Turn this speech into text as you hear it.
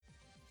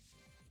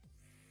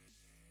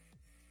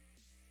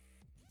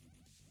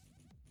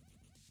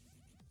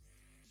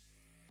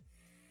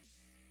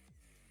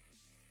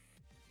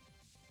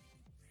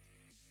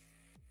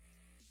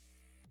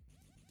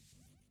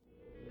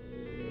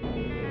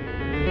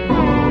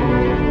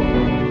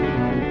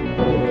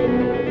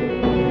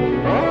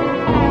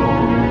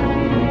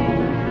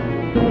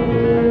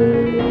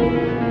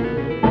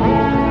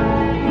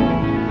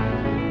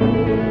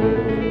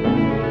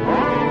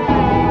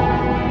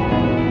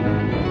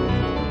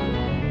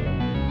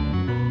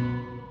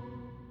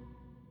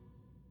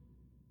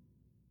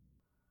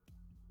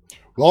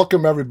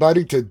Welcome,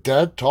 everybody, to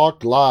Dead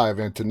Talk Live.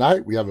 And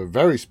tonight we have a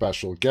very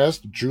special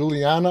guest,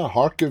 Juliana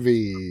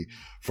Harkavy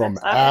from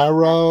Hi.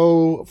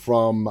 Arrow,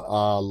 from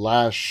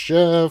Last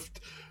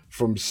Shift,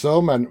 from so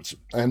many,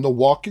 and The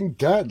Walking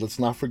Dead. Let's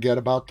not forget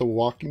about The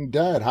Walking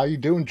Dead. How you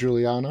doing,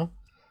 Juliana?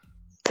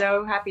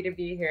 So happy to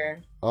be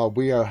here.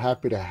 We are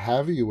happy to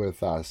have you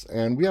with us,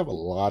 and we have a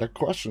lot of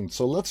questions.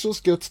 So let's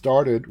just get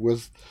started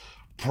with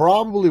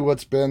probably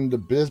what's been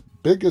the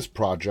biggest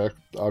project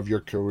of your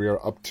career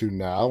up to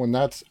now, and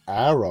that's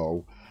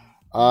Arrow.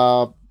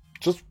 Uh,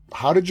 just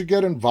how did you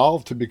get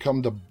involved to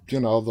become the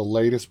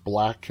latest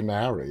Black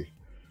Canary?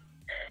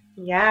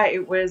 Yeah,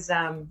 it was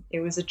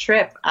a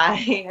trip. I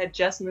had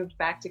just moved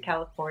back to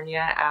California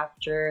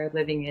after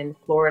living in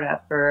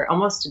Florida for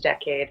almost a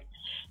decade.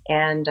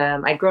 And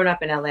I'd grown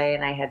up in LA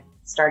and I had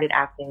started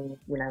acting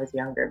when I was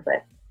younger,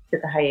 but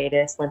took a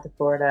hiatus, went to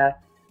Florida.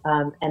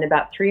 And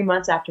about 3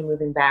 months after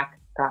moving back,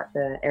 got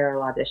the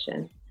Arrow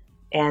audition.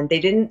 And they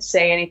didn't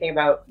say anything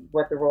about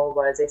what the role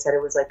was. They said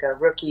it was like a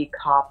rookie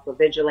cop or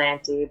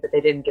vigilante, but they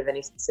didn't give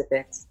any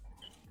specifics.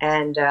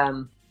 And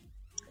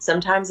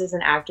sometimes as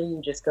an actor,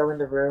 you just go in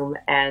the room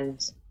and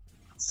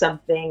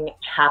something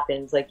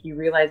happens. Like you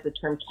realize the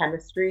term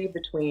chemistry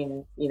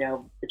between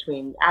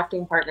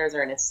acting partners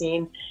or in a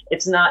scene.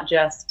 It's not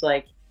just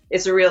like,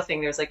 it's a real thing.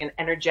 There's like an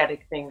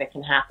energetic thing that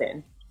can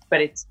happen, but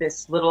it's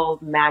this little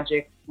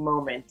magic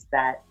moment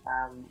that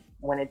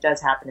when it does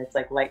happen, it's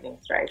like lightning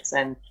strikes.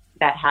 And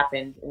that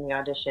happened in the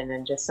audition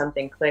and just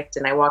something clicked.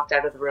 And I walked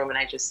out of the room and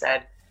I just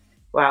said,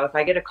 wow, if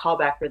I get a call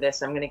back for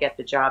this, I'm going to get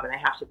the job and I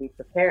have to be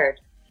prepared.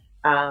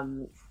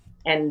 Um,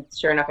 and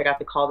sure enough, I got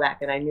the call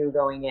back and I knew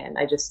going in.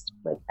 I just,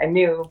 like, I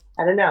knew,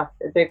 I don't know,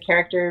 the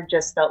character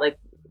just felt like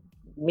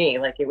me,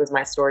 like it was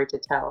my story to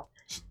tell.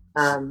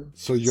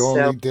 So you So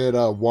only did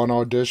one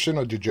audition,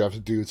 or did you have to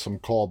do some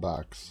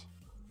callbacks?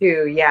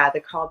 too, yeah,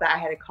 the callback, I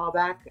had a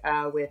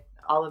callback with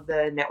all of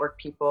the network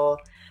people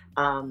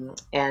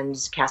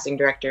and casting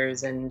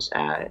directors and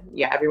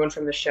yeah, everyone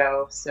from the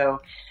show.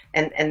 So,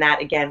 and that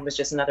again was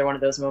just another one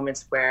of those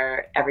moments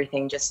where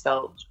everything just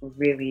felt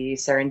really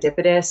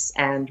serendipitous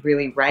and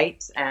really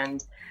right.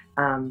 And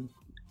um,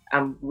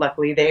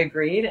 luckily they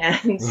agreed,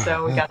 and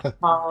so we got the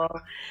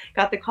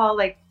call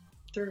like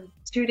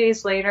 2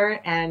 days later,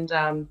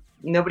 and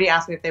nobody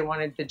asked me if they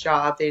wanted the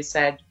job. They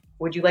said,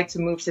 "Would you like to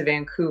move to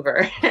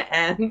Vancouver?"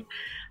 And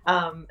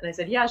I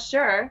said, "Yeah,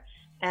 sure."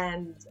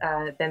 And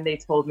then they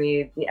told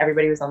me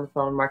everybody was on the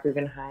phone. Mark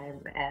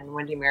Guggenheim and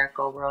Wendy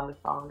Miracle were on the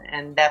phone,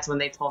 and that's when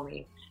they told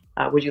me,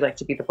 "Would you like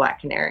to be the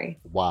Black Canary?"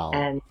 Wow.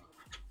 And Wow.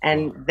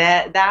 and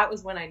that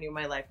was when I knew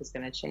my life was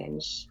going to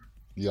change.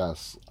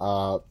 Yes.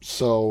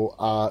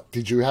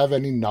 Did you have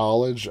any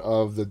knowledge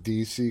of the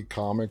DC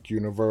comic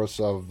universe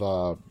of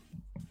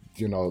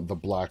the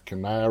Black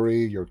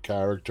Canary, your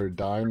character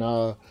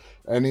Dinah,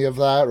 any of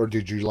that, or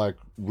did you like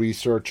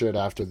research it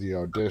after the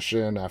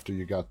audition, after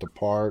you got the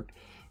part?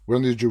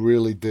 When did you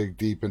really dig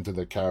deep into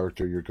the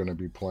character you're going to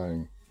be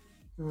playing?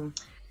 Mm.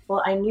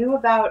 Well, I knew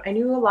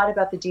a lot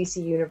about the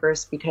DC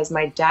universe because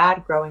my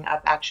dad growing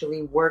up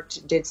actually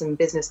did some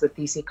business with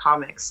DC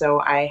Comics.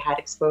 So I had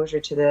exposure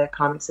to the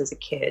comics as a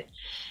kid.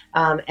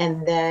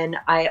 And then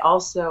I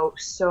also,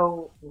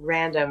 so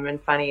random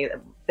and funny,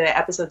 the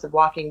episodes of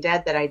Walking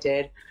Dead that I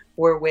did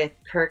were with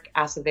Kirk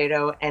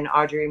Acevedo and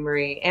Audrey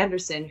Marie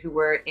Anderson, who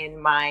were in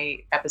my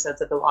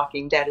episodes of The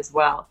Walking Dead as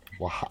well.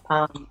 Wow.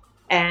 Um,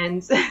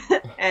 and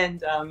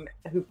and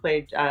who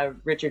played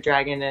Richard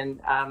Dragon and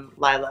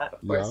Lila,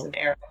 of course, Yeah. in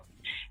Arrow.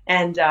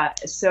 And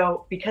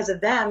so, because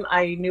of them,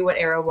 I knew what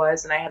Arrow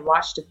was, and I had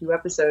watched a few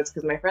episodes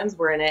because my friends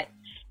were in it.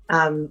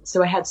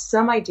 So I had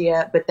some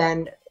idea, but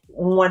then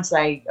once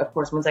I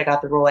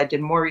got the role, I did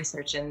more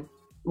research, and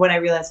when I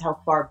realized how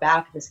far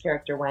back this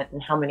character went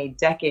and how many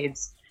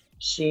decades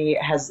she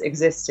has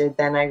existed,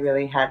 then I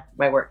really had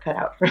my work cut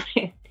out for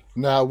me.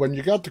 Now, when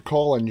you got the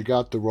call and you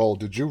got the role,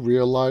 did you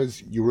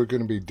realize you were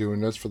going to be doing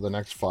this for the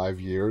next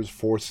 5 years,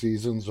 4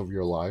 seasons of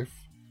your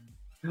life?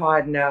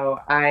 God, no.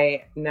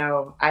 I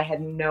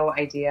had no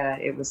idea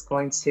it was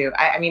going to.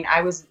 I mean,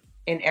 I was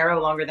in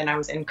Arrow longer than I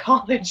was in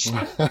college.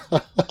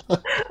 I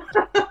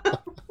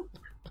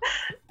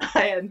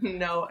had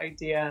no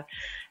idea.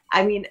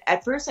 I mean,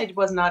 at first I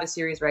was not a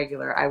series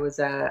regular. I was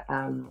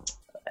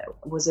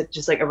it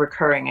just like a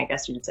recurring, I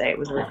guess you could say. It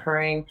was a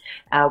recurring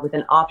with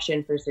an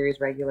option for series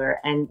regular.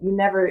 And you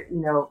never,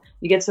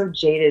 you get so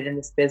jaded in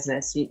this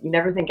business. You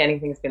never think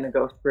anything's going to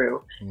go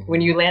through.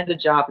 When Hmm. you land a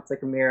job, it's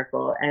like a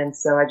miracle. And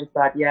so I just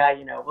thought, yeah,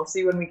 we'll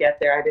see when we get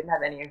there. I didn't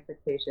have any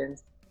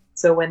expectations.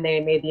 So when they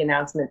made the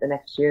announcement the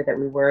next year that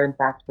we were in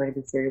fact going to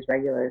be series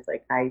regulars,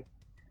 like I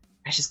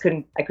just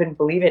couldn't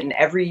believe it. And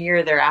every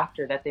year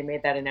thereafter that they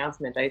made that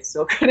announcement, I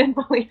still couldn't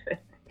believe it.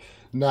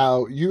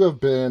 Now, you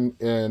have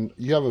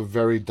a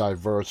very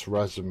diverse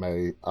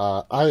resume.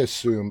 I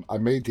assume, I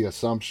made the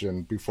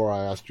assumption before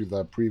I asked you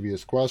that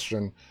previous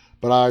question,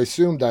 but I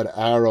assume that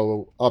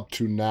Arrow up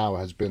to now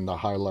has been the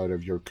highlight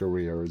of your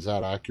career. Is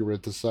that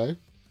accurate to say?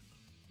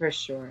 For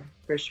sure,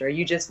 for sure.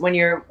 You just when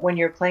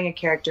you're playing a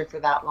character for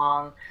that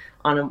long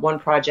on one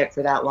project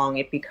for that long,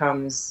 it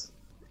becomes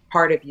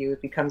part of you.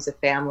 It becomes a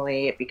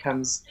family. It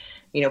becomes,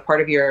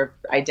 part of your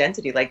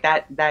identity. Like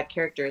that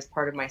character is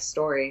part of my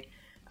story,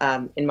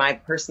 in my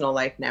personal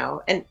life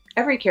now. And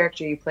every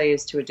character you play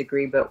is to a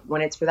degree, but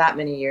when it's for that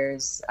many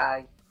years,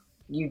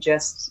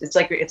 it's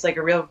like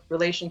a real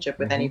relationship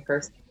with any Hmm.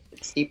 person.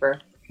 It's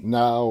deeper.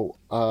 Now,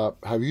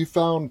 have you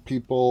found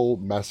people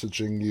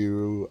messaging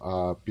you,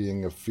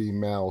 being a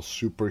female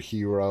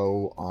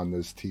superhero on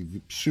this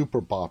TV,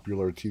 super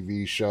popular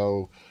TV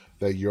show,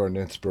 that you're an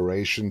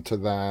inspiration to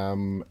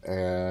them?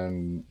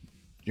 And,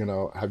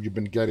 have you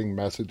been getting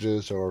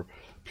messages or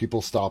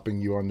people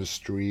stopping you on the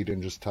street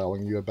and just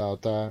telling you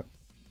about that?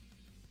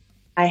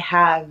 I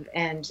have,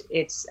 and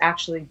it's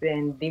actually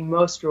been the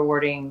most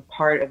rewarding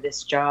part of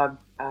this job,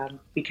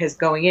 because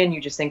going in, you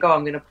just think, "Oh,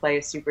 I'm going to play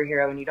a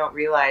superhero," and you don't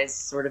realize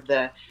sort of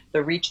the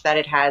reach that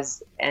it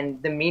has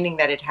and the meaning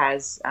that it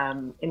has,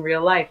 in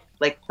real life.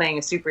 Like playing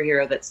a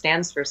superhero that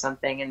stands for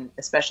something, and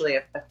especially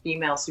a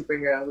female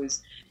superhero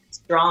who's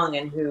strong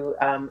and who,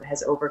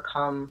 has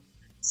overcome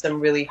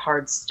some really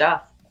hard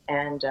stuff.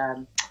 And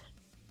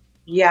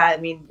yeah, I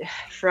mean,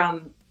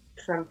 from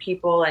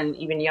people and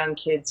even young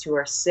kids who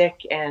are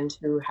sick and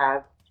who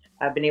have,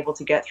 been able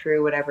to get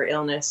through whatever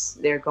illness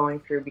they're going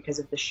through because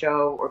of the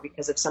show or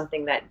because of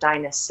something that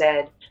Dinah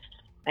said.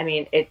 I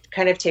mean, it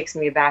kind of takes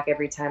me back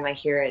every time I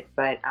hear it,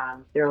 but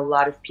there are a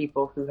lot of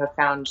people who have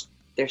found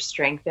their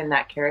strength in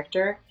that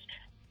character.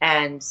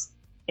 And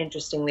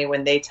interestingly,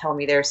 when they tell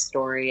me their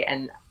story,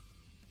 and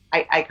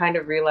I kind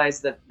of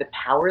realized the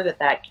power that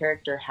that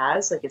character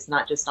has. Like it's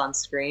not just on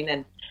screen,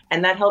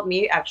 and that helped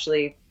me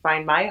actually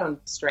find my own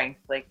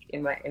strength, like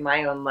in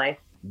my own life,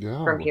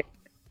 from Yeah, hearing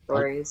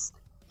I, stories.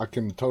 I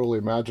can totally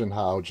imagine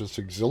how just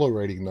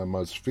exhilarating that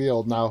must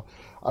feel. Now,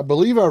 I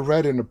believe I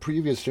read in a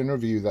previous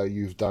interview that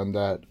you've done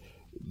that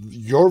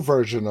your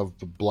version of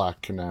the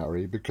Black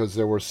Canary, because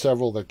there were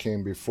several that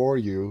came before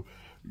you,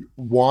 you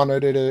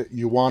wanted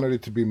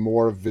it to be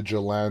more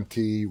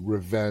vigilante,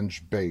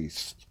 revenge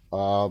based.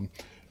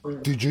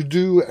 Mm. Did you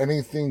do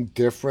anything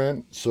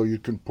different so you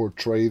can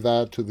portray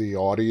that to the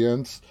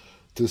audience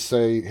to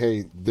say,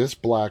 hey, this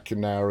Black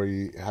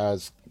Canary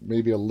has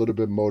maybe a little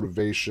bit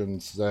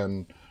motivations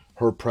than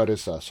her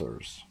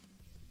predecessors?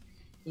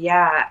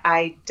 Yeah,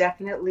 I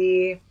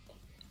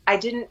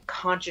didn't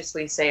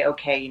consciously say,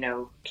 okay,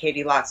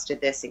 Katie Lotz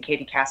did this and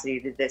Katie Cassidy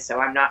did this, so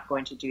I'm not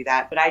going to do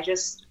that. But I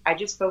just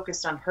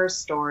focused on her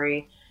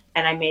story,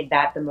 and I made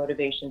that the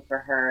motivation for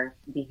her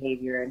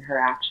behavior and her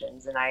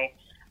actions. And I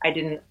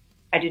didn't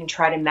I didn't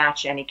try to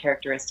match any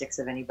characteristics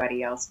of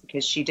anybody else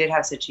because she did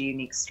have such a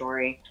unique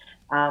story.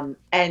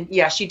 And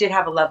yeah, she did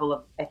have a level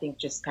of, I think,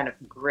 just kind of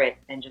grit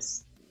and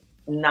just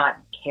not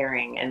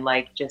caring and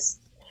like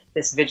just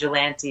this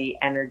vigilante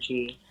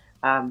energy,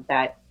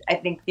 that I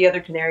think the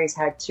other Canaries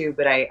had too,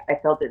 but I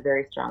felt it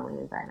very strongly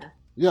in Dinah.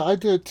 Yeah, I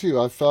did too.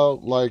 I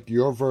felt like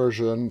your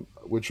version,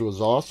 which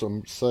was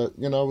awesome, said,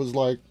 it was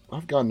like,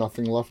 I've got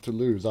nothing left to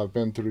lose. I've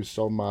been through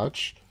so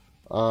much.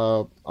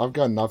 I've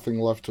got nothing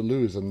left to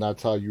lose. And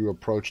that's how you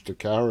approached the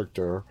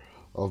character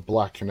of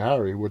Black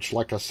Canary, which,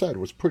 like I said,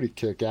 was pretty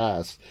kick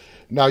ass.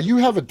 Now, you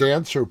have a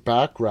dancer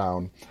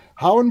background.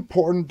 How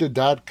important did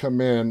that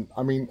come in?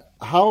 I mean,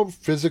 how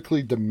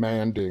physically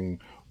demanding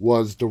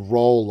was the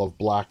role of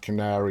Black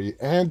Canary?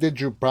 And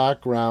did your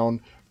background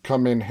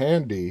come in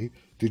handy?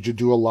 Did you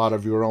do a lot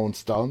of your own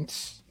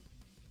stunts?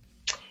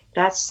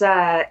 That's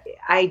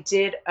I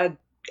did a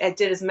I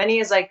did as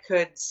many as I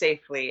could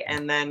safely,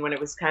 and then when it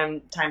was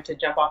time to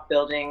jump off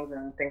buildings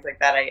and things like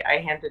that, I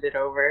handed it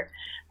over.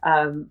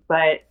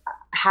 But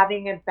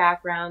having a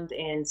background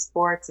in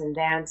sports and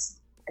dance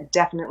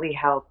definitely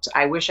helped.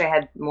 I wish I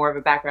had more of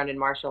a background in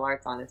martial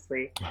arts,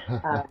 honestly.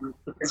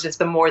 It's just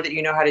the more that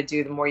you know how to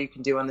do, the more you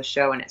can do on the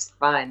show, and it's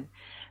fun.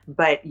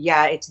 But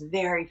yeah, it's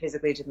very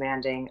physically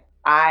demanding.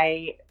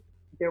 I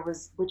There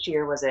was, which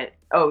year was it?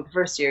 Oh, the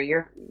first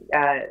year.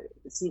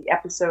 See,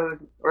 episode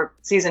or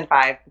season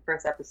five, the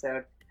first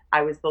episode.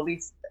 I was the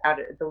least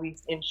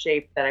in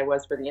shape that I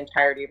was for the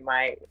entirety of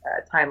my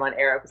time on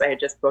Arrow because I had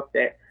just booked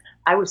it.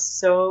 I was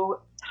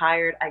so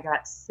tired. I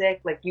got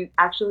sick. Like you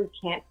actually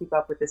can't keep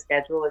up with the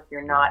schedule if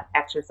you're not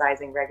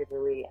exercising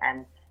regularly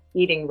and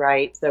eating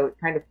right. So it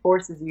kind of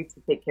forces you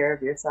to take care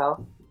of yourself.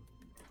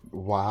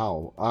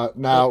 Wow.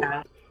 Now,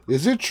 Yeah,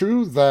 is it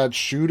true that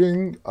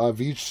shooting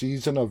of each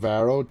season of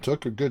Arrow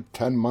took a good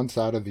 10 months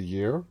out of the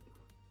year?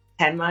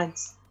 10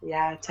 months.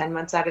 Yeah, 10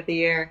 months out of the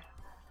year.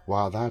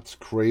 Wow, that's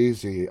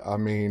crazy. I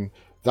mean,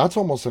 that's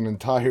almost an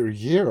entire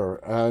year,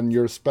 and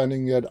you're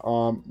spending it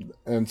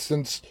and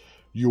since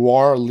you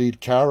are a lead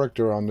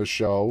character on the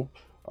show,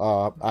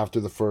 after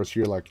the first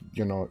year, like,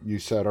 you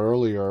said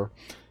earlier,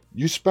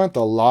 you spent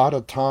a lot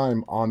of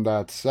time on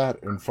that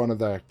set in front of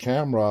that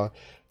camera.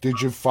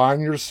 Did you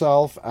find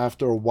yourself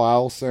after a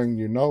while saying,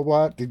 you know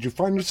what? Did you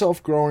find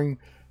yourself growing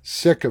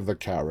sick of the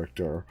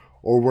character?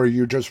 Or were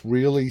you just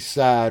really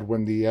sad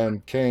when the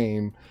end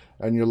came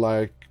and you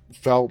like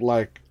felt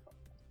like,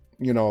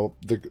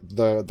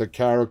 the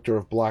character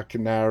of Black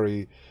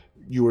Canary,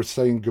 you were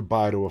saying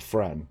goodbye to a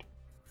friend?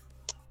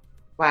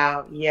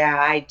 Wow. Yeah,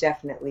 I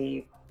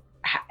definitely.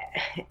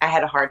 I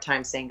had a hard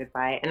time saying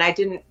goodbye. And I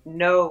didn't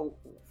know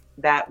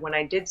that when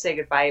I did say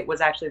goodbye, it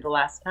was actually the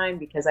last time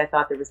because I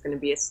thought there was going to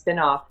be a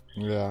spin-off.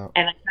 Yeah.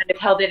 And I kind of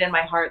held it in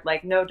my heart,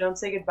 like, no, don't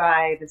say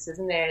goodbye. This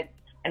isn't it.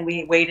 And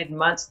we waited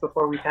months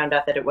before we found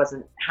out that it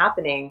wasn't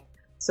happening.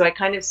 So I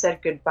kind of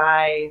said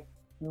goodbye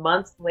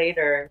months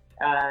later,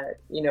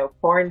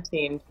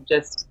 quarantined,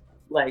 just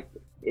like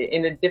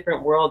in a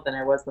different world than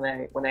I was when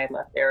I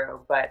left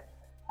Arrow. But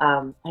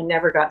I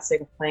never got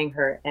sick of playing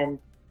her. And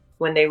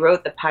when they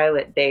wrote the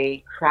pilot,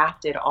 they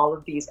crafted all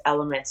of these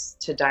elements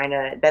to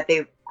Dinah that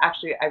they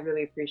actually, I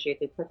really appreciate.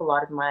 They took a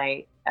lot of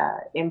my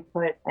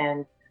input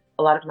and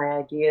a lot of my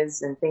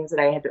ideas and things that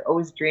I had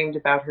always dreamed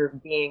about her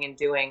being and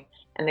doing,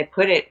 and they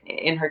put it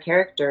in her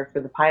character for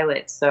the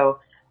pilot. So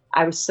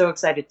I was so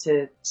excited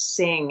to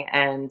sing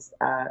and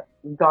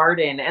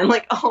garden and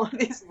like all of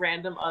these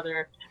random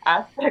other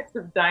aspects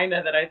of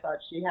Dinah that I thought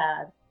she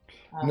had.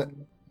 N-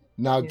 Um,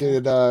 Now, yeah.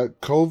 did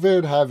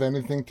COVID have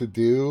anything to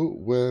do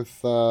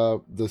with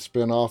the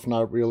spinoff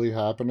not really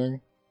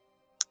happening?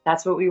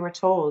 That's what we were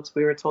told.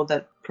 We were told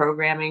that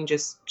programming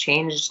just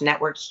changed,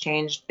 networks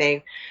changed.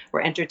 They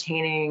were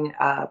entertaining,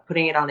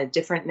 putting it on a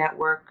different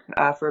network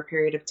for a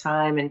period of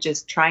time and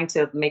just trying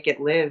to make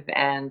it live.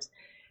 And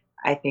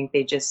I think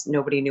they just,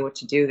 nobody knew what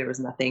to do. There was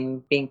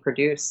nothing being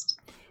produced.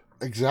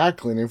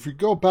 Exactly. And if we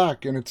go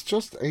back, and it's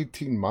just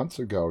 18 months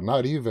ago,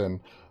 not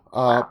even,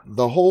 Wow.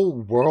 the whole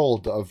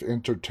world of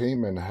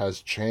entertainment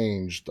has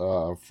changed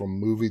from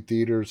movie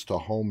theaters to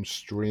home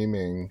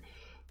streaming.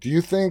 Do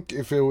you think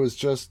if it was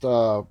just,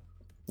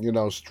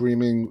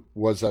 streaming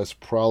was as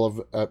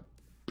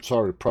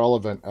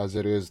relevant as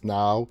it is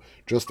now,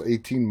 just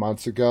 18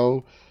 months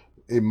ago,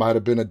 it might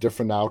have been a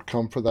different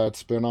outcome for that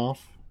spinoff?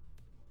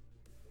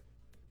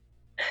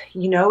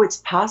 It's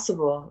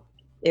possible.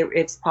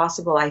 It's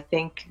possible. I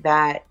think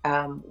that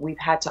we've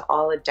had to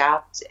all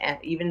adapt, and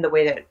even the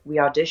way that we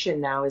audition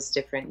now is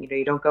different.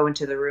 You don't go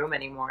into the room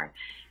anymore,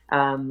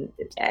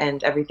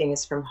 and everything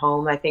is from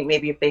home. I think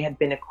maybe if they had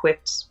been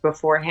equipped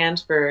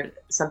beforehand for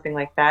something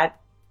like that,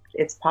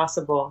 it's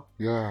possible.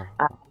 Yeah.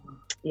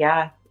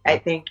 Yeah, I I,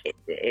 think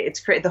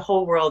the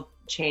whole world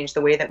changed.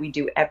 The way that we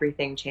do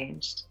everything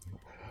changed.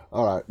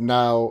 all right.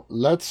 Now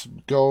let's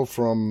go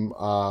from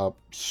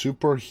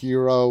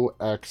superhero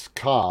ex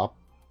cop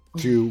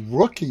to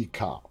rookie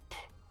cop,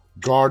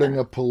 guarding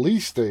a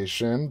police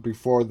station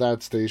before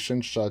that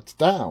station shuts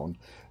down.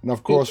 And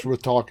of course, we're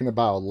talking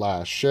about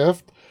Last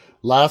Shift.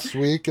 Last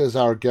week, as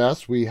our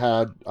guest, we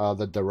had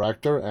the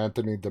director,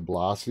 Anthony de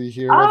Blasi,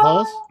 here with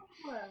us.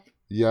 Oh,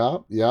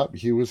 Yep, yep,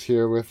 he was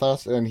here with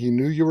us, and he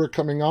knew you were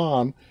coming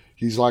on.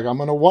 He's like, I'm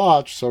going to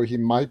watch, so he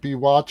might be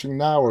watching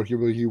now, or he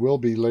will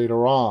be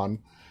later on.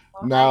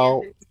 well, hi, Now,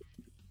 Anthony.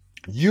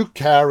 you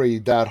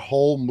carried that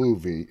whole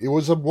movie. It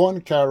was a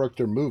one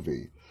character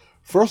movie.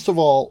 First of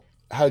all,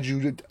 had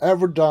you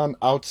ever done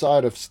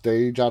outside of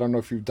stage? I don't know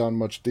if you've done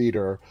much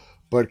theater,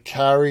 but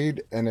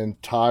carried an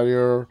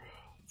entire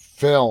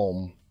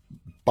film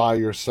by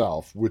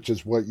yourself, which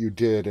is what you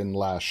did in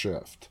Last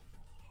Shift.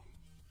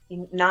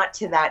 Not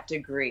to that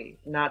degree,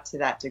 not to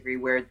that degree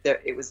where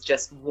it was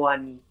just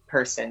one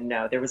person.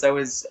 No, there was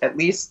always at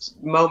least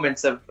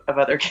moments of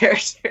other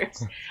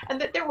characters,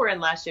 and that there were in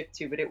Last Shift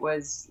too. But it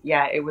was,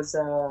 yeah, it was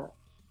a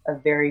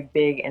very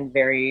big and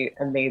very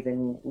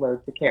amazing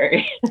load to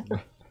carry.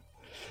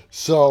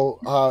 So,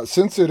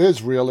 since it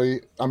is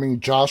really, I mean,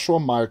 Joshua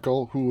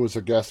Michael, who was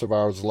a guest of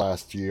ours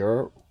last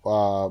year,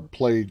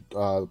 played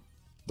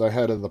the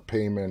head of the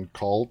payment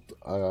cult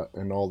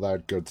and all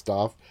that good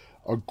stuff.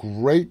 A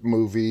great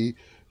movie.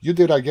 You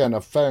did, again,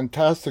 a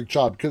fantastic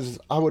job because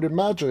I would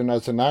imagine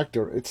as an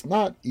actor, it's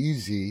not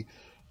easy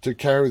to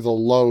carry the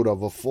load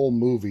of a full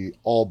movie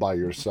all by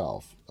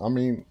yourself. I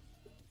mean,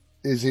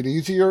 is it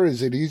easier?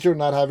 Is it easier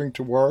not having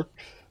to work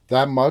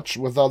that much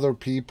with other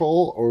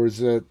people, or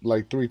is it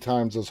like three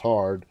times as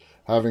hard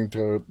having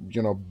to,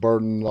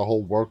 burden the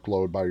whole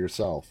workload by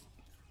yourself?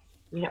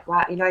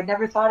 Wow,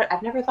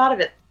 I've never thought of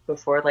it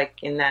before, like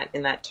in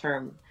that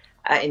term,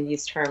 in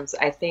these terms.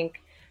 I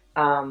think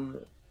um,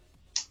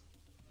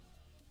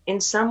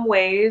 in some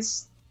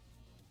ways,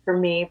 for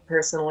me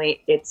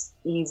personally, it's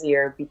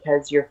easier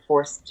because you're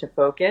forced to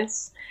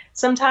focus.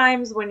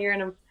 Sometimes when you're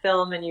in a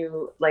film and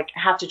you like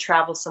have to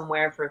travel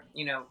somewhere for,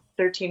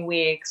 13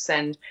 weeks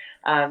and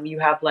you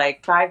have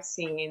like five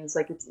scenes,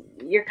 like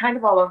you're kind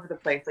of all over the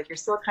place. Like you're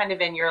still kind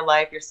of in your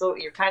life,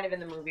 you're kind of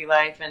in the movie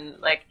life. And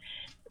like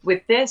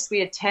with this, we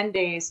had 10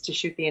 days to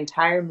shoot the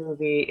entire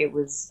movie. It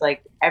was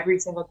like every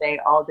single day,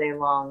 all day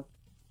long.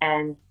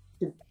 And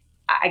to,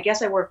 I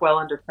guess I work well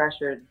under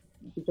pressure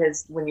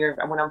because when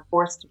I'm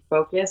forced to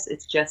focus,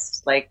 it's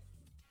just like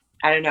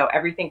I don't know,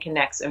 everything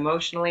connects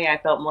emotionally. I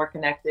felt more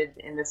connected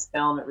in this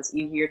film. It was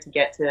easier to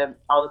get to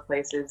all the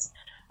places,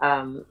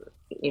 um,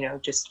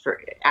 just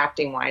for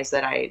acting wise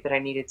that I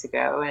needed to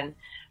go, and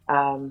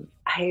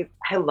I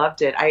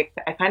loved it. I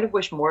kind of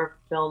wish more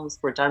films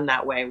were done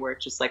that way, where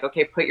it's just like,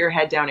 okay, put your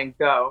head down and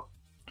go,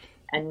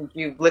 and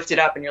you lift it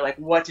up, and you're like,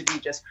 what did we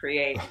just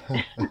create?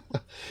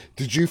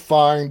 Did you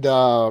find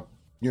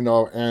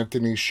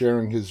Anthony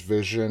sharing his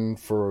vision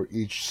for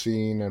each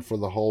scene and for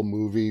the whole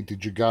movie?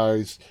 Did you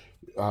guys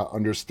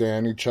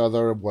understand each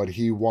other, what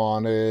he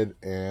wanted,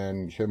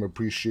 and him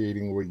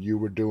appreciating what you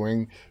were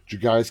doing? Did you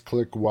guys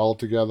click well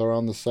together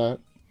on the set?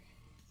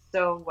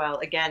 So well,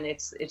 again,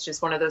 it's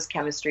just one of those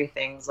chemistry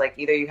things. Like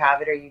either you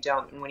have it or you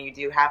don't. And when you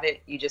do have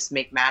it, you just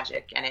make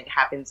magic, and it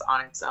happens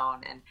on its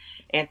own. And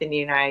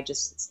Anthony and I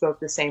just spoke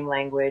the same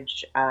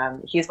language.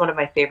 He's one of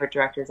my favorite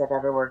directors I've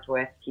ever worked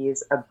with.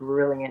 He's a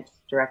brilliant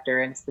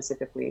director, and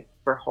specifically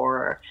for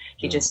horror,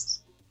 Yeah.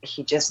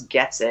 he just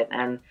gets it.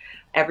 And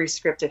every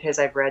script of his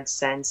I've read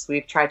since,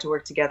 we've tried to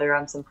work together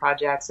on some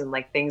projects, and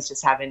like things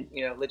just haven't,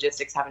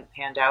 logistics haven't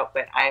panned out.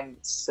 But I'm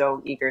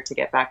so eager to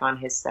get back on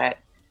his set.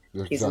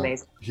 He's Exactly.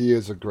 amazing. He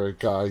is a great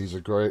guy. He's a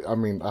great. I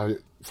mean, I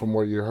from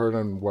what you heard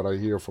and what I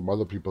hear from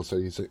other people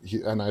say,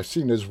 and I've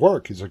seen his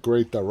work. He's a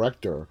great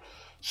director.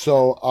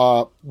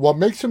 So, what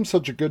makes him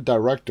such a good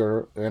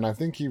director, and I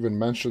think he even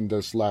mentioned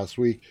this last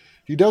week,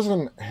 he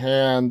doesn't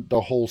hand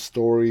the whole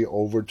story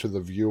over to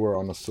the viewer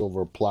on a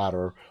silver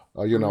platter.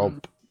 Mm-hmm.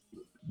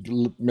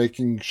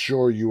 Making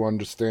sure you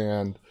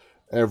understand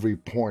every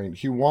point.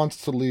 He wants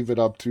to leave it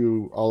up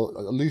to,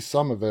 at least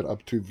some of it,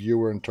 up to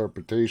viewer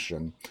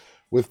interpretation.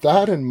 With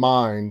that in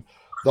mind,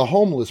 the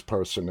homeless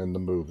person in the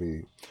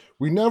movie,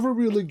 we never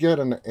really get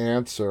an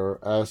answer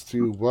as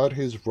to what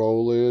his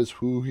role is,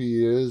 who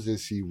he is.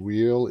 Is he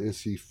real?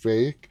 Is he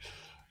fake?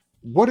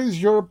 What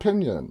is your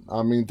opinion?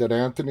 I mean, did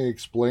Anthony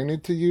explain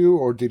it to you,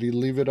 or did he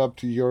leave it up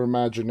to your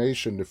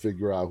imagination to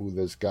figure out who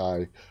this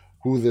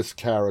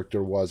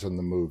character was in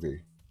the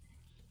movie?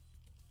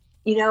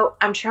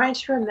 I'm trying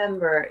to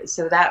remember.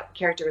 So that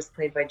character was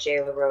played by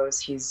Jay LaRose.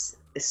 He's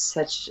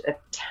such a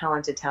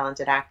talented,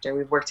 talented actor.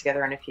 We've worked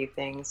together on a few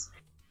things.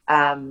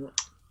 Um,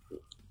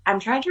 I'm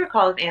trying to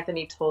recall if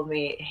Anthony told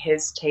me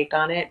his take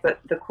on it, but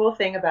the cool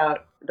thing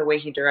about the way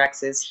he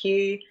directs is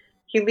he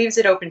leaves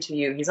it open to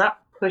you. He's not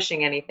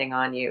pushing anything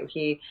on you.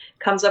 He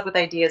comes up with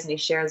ideas and he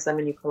shares them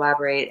and you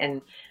collaborate.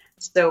 And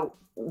so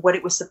what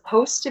it was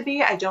supposed to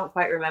be, I don't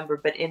quite remember,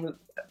 but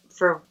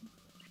for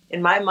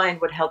in my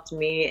mind, what helped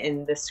me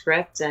in the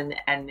script and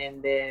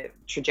in the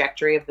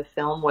trajectory of the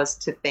film was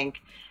to think,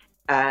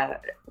 uh,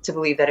 to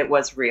believe that it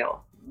was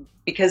real.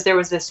 Because there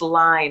was this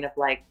line of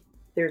like,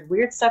 there's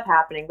weird stuff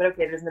happening, but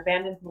okay, there's an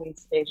abandoned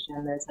police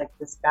station. There's like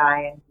this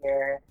guy in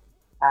here.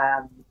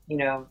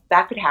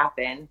 That could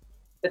happen.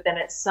 But then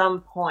at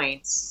some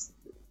points,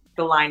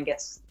 the line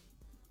gets,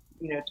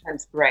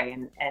 turns gray.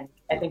 And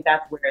I think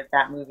that's where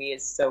that movie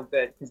is so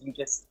good because you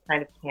just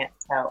kind of can't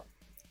tell.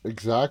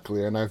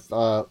 Exactly, and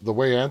the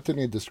way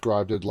Anthony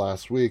described it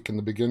last week in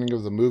the beginning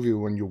of the movie,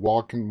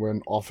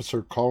 when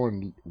Officer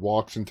Cohen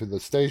walks into the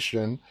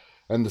station,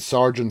 and the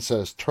sergeant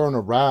says, "Turn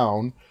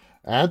around."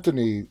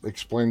 Anthony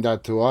explained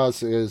that to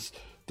us is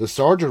the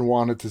sergeant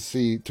wanted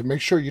to make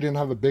sure you didn't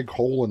have a big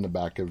hole in the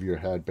back of your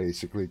head,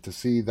 basically, to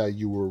see that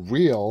you were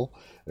real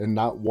and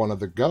not one of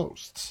the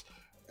ghosts.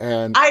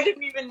 And I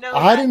didn't even know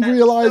I that. didn't That's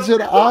realize so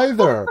it cool.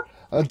 either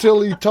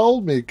until he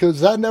told me,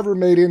 because that never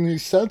made any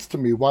sense to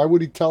me. Why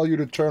would he tell you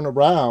to turn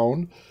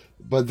around?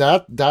 But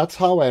that's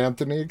how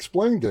Anthony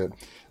explained it.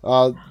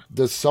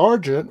 The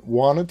sergeant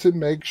wanted to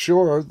make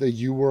sure that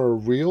you were a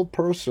real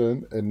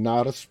person and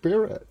not a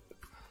spirit.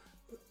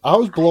 I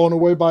was blown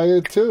away by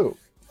it too.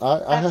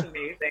 That's I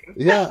amazing.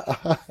 yeah.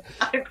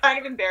 I'm kind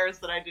of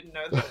embarrassed that I didn't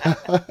know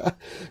that.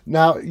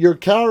 Now, your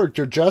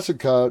character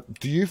Jessica,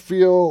 do you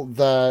feel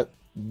that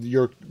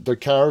the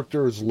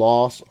character's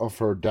loss of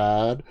her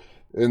dad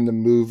in the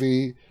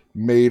movie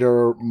made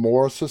her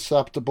more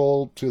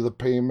susceptible to the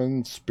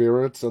Payman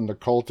spirits and the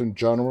cult in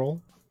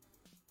general?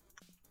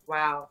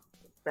 Wow,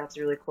 that's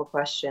a really cool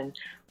question.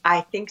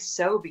 I think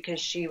so because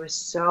she was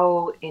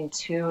so in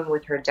tune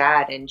with her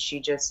dad and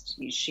she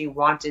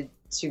wanted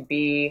to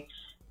be,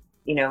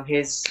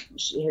 his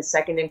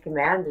second in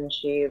command and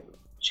she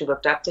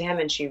looked up to him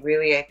and she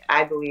really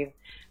I believe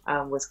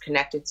was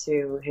connected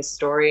to his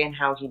story and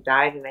how he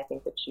died and I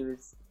think that she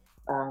was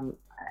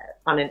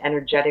on an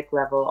energetic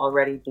level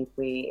already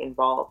deeply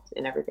involved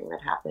in everything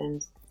that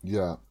happened.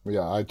 Yeah,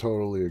 yeah, I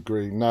totally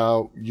agree.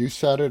 Now, you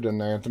said it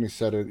and Anthony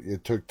said it.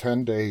 It took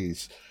 10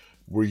 days.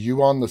 Were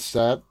you on the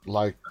set,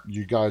 like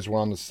you guys were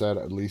on the set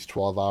at least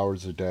 12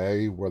 hours a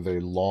day? Were they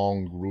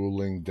long,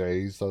 grueling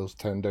days, those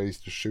 10 days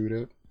to shoot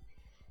it?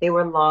 They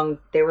were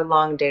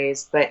long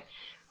days, but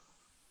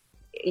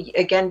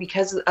again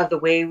because of the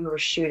way we were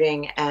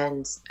shooting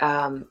and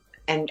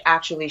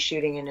actually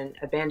shooting in an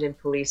abandoned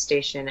police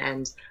station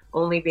and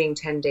only being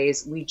 10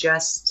 days we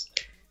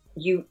just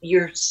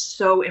you're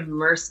so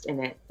immersed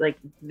in it like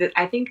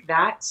I think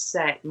that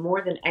set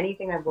more than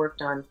anything I've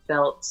worked on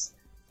felt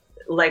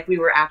like we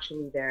were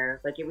actually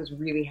there like it was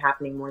really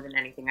happening more than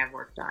anything I've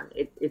worked on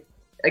it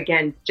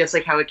again just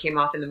like how it came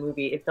off in the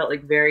movie it felt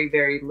like very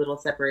very little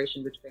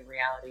separation between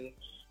reality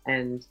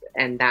and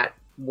that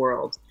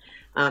world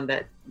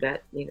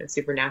that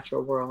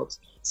supernatural world.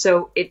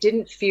 So it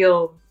didn't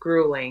feel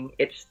grueling.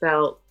 It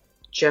felt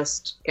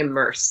just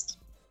immersed.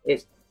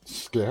 It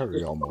Scary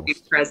Be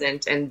almost.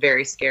 present and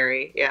very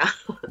scary. Yeah.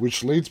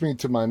 Which leads me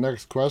to my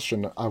next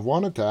question. I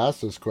wanted to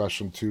ask this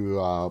question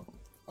to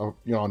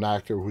an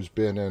actor who's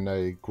been in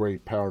a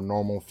great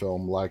paranormal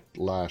film like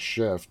Last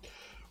Shift.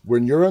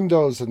 When you're in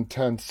those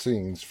intense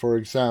scenes, for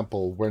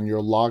example, when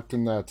you're locked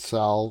in that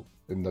cell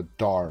in the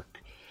dark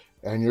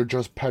and you're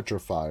just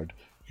petrified,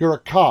 you're a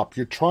cop.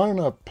 You're trying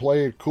to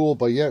play it cool,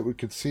 but yet we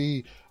could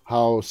see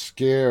how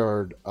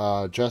scared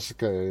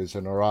Jessica is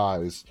in her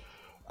eyes.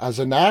 As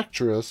an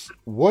actress,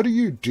 what do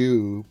you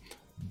do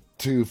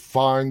to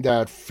find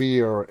that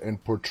fear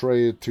and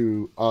portray it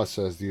to us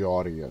as the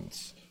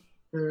audience?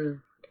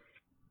 Mm.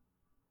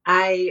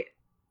 I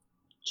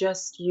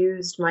just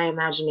used my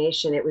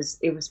imagination. It was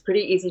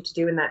pretty easy to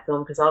do in that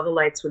film because all the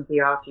lights would be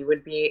off. You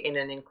would be in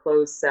an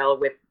enclosed cell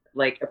with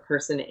like a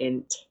person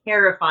in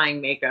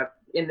terrifying makeup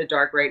in the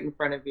dark right in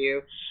front of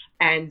you.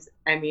 And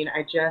I mean,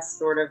 I just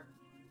sort of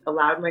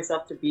allowed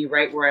myself to be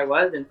right where I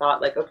was and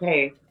thought like,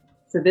 okay,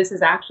 so this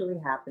is actually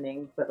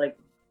happening, but like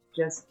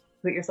just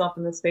put yourself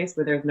in the space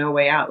where there's no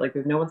way out. Like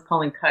there's no one's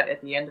calling cut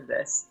at the end of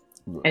this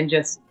and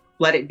just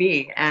let it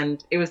be.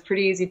 And it was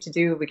pretty easy to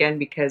do again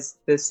because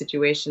the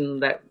situation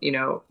that,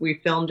 we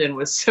filmed in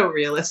was so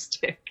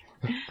realistic.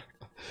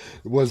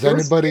 Was It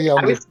was anybody scary. on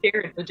I the? was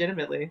scared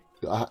legitimately.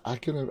 I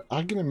can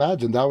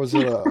imagine that was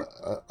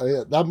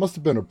that must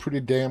have been a pretty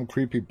damn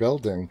creepy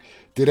building.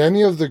 Did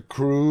any of the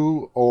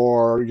crew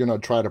or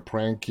try to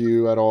prank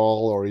you at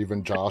all, or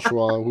even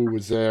Joshua who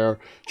was there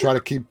try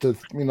to keep the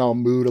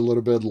mood a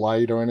little bit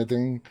light or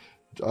anything?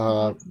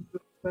 Uh, That's so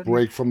funny.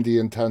 Break from the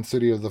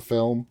intensity of the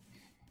film.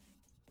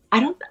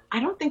 I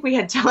don't think we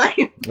had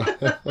time.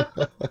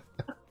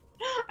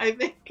 I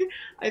think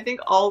I think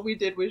all we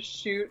did was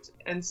shoot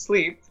and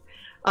sleep.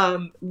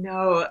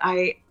 No,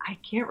 I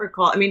can't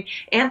recall. I mean,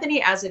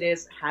 Anthony, as it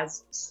is,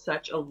 has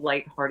such a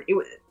lighthearted.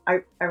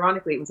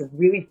 Ironically, it was a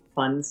really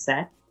fun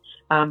set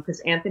because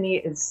Anthony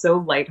is so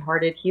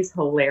lighthearted. He's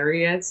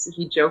hilarious.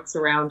 He jokes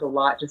around a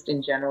lot, just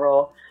in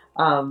general.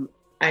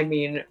 I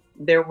mean,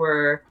 there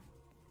were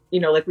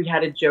like we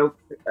had a joke,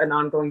 an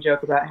ongoing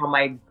joke about how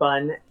my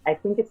bun, I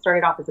think it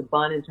started off as a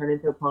bun and turned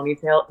into a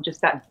ponytail, just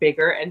got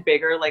bigger and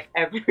bigger. Like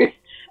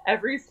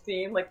every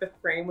scene, like the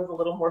frame was a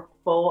little more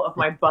full of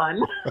my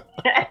bun.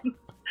 And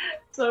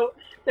so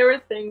there were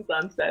things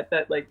on set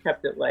that like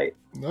kept it light.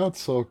 That's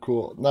so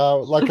cool. Now,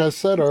 like I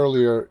said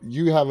earlier,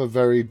 you have a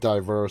very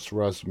diverse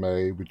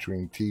resume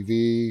between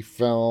TV,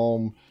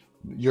 film.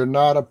 You're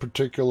not a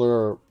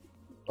particular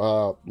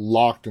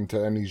locked into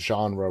any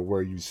genre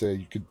where you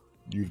say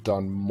you've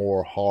done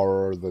more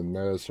horror than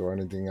this or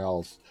anything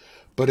else.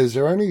 But is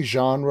there any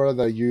genre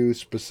that you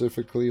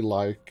specifically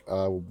like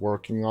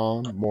working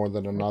on more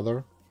than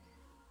another?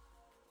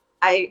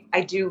 I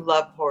do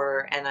love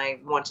horror and I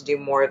want to do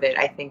more of it.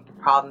 I think the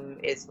problem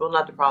is, well,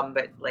 not the problem,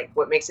 but like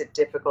what makes it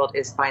difficult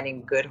is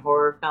finding good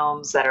horror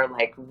films that are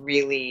like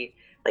really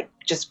like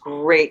just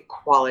great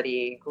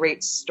quality,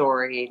 great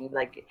story.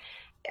 Like,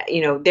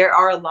 there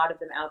are a lot of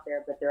them out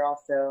there, but they're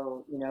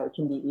also, it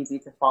can be easy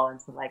to fall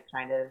into like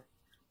kind of,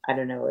 I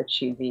don't know, a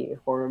cheesy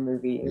horror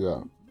movie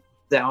Yeah,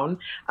 zone.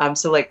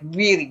 So like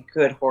really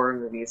good horror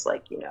movies,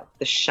 like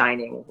The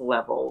Shining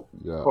level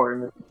yeah. horror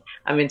movie.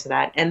 I'm into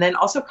that, and then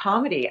also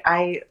comedy.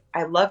 I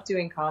love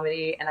doing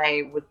comedy, and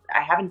I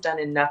haven't done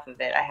enough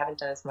of it. I haven't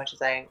done as much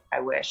as I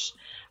wish.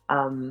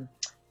 Um,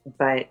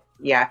 but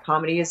yeah,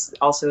 comedy is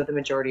also the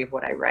majority of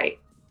what I write.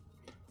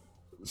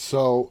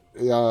 So,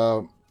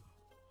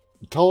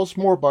 tell us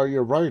more about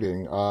your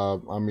writing.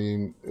 I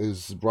mean,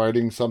 is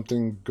writing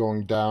something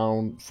going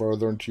down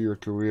further into your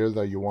career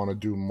that you want to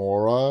do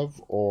more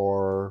of,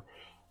 or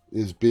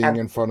is being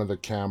in front of the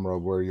camera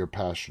where your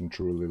passion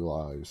truly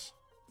lies?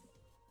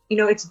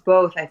 It's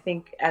both. I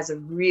think as a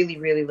really,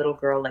 really little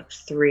girl, like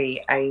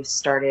 3, I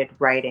started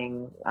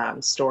writing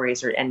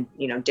stories and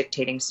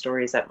dictating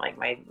stories that like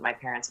my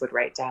parents would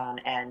write down,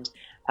 and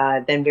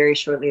then very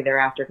shortly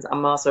thereafter, because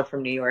I'm also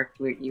from New York,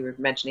 you were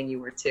mentioning you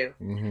were too.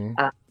 Mm-hmm.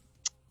 Uh,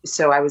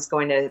 so I was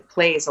going to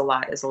plays a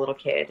lot as a little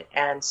kid,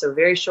 and so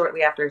very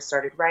shortly after I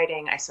started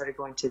writing, I started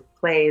going to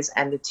plays,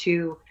 and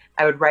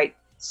I would write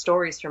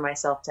stories for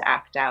myself to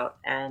act out,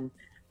 and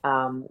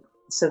um,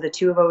 so the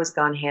two have always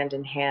gone hand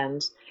in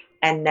hand.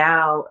 And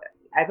now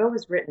I've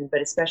always written,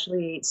 but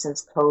especially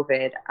since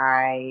COVID,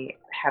 I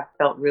have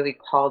felt really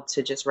called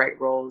to just write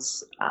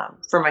roles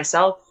for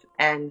myself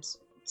and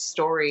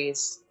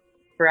stories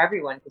for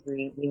everyone because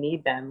we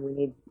need them. We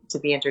need to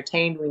be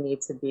entertained. We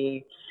need to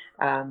be,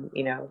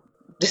 you know,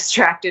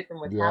 distracted from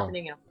what's Yeah.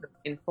 happening and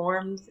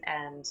informed.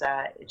 And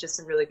it's just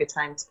a really good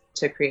time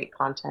to create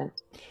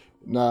content.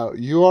 Now,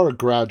 you are a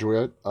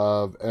graduate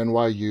of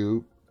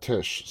NYU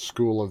Tisch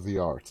School of the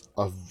Arts.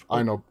 Of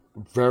I know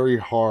very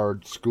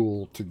hard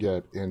school to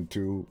get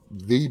into,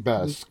 the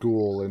best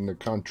school in the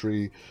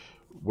country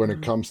when it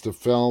Mhm. comes to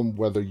film,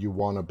 whether you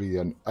want to be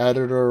an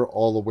editor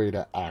all the way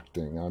to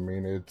acting. I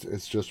mean,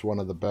 it's just one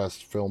of the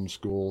best film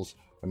schools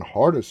and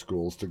hardest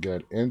schools to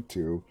get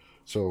into.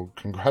 So,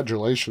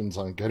 congratulations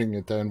on getting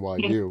into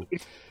NYU.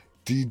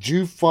 Did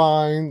you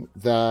find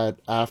that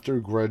after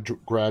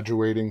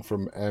graduating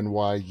from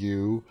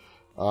NYU,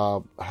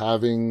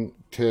 having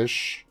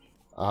Tish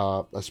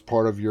as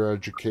part of your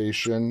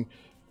education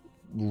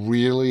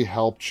really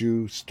helped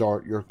you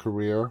start your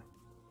career?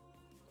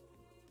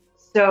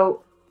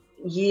 So,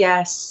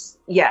 yes,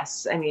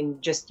 yes. I mean,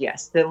 just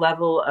yes. The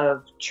level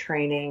of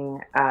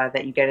training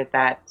that you get at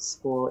that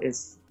school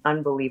is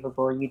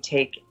unbelievable. You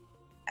take,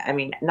 I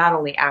mean, not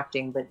only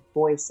acting, but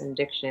voice and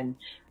diction,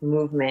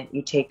 movement.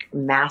 You take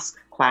mask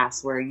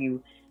class where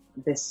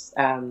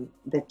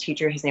the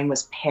teacher, his name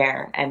was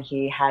Pear, and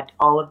he had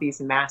all of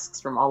these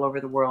masks from all over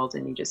the world,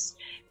 and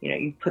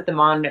you put them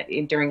on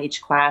during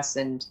each class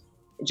and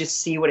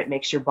just see what it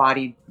makes your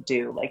body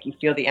do. Like you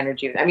feel the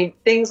energy. I mean,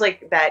 things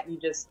like that. You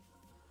just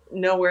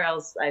nowhere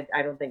else.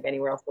 I don't think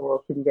anywhere else in the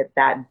world could you get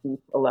that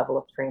deep a level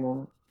of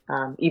training.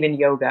 Even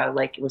yoga,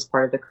 like it was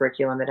part of the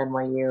curriculum at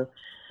NYU.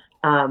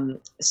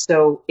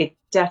 So it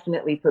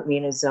definitely put me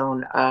in a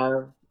zone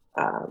of,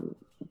 um,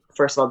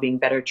 first of all, being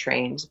better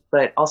trained,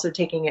 but also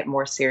taking it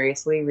more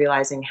seriously,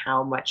 realizing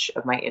how much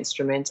of my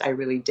instrument I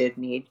really did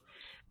need.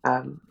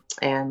 Um,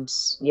 and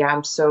yeah,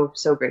 I'm so,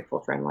 so grateful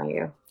for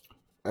NYU.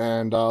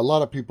 And a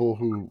lot of people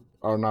who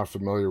are not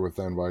familiar with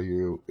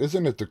NYU,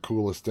 isn't it the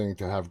coolest thing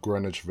to have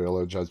Greenwich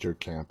Village as your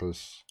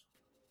campus?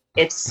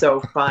 It's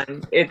so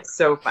fun. It's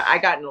so fun. I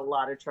got in a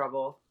lot of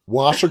trouble.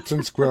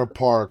 Washington Square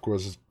Park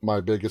was my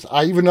biggest.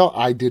 I even though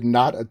I did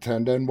not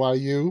attend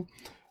NYU,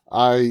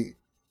 I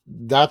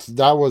that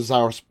was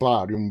our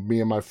spot. Me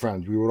and my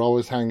friends, we would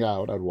always hang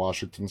out at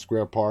Washington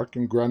Square Park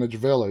in Greenwich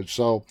Village.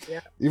 So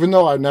Yeah. even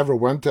though I never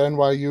went to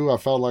NYU, I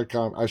felt like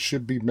I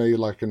should be made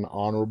like an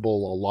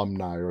honorable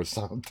alumni or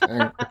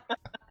something.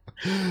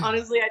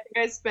 Honestly, I think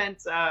I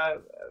spent a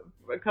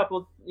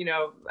couple,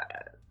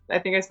 I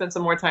think I spent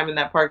some more time in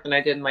that park than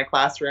I did in my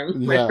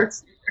classroom my Yeah,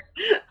 first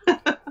year.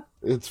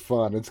 it's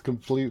fun. It's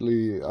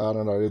completely, I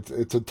don't know,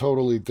 it's a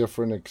totally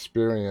different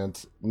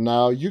experience.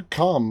 Now, you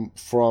come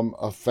from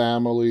a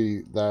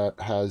family that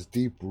has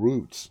deep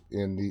roots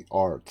in the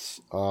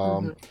arts.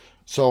 Mhm.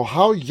 So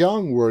how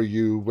young were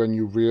you when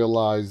you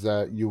realized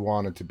that you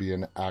wanted to be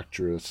an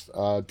actress?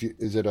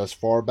 Is it as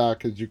far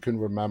back as you can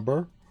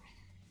remember?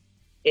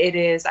 It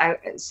is.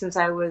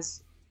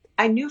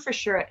 I knew for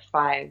sure at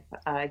 5,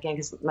 again,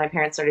 because my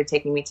parents started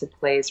taking me to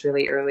plays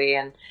really early.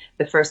 And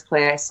the first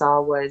play I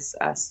saw was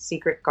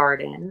Secret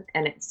Garden.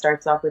 And it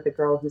starts off with a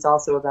girl who's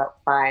also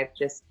about 5,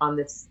 just on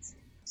this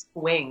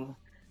swing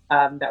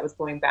that was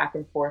going back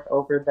and forth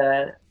over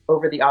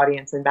the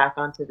audience and back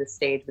onto the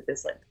stage with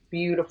this like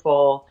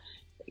beautiful,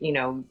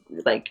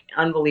 like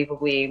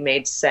unbelievably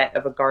made set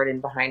of a garden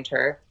behind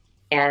her.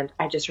 And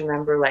I just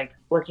remember like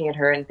looking at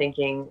her and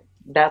thinking,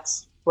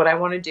 that's what I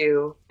want to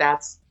do.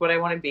 That's what I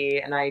want to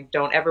be, and I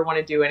don't ever want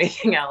to do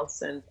anything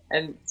else. And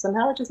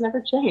somehow it just never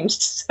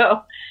changed.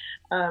 So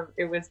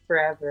it was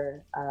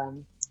forever.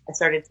 I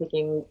started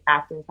taking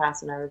acting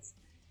class when I was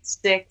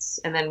 6,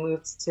 and then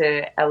moved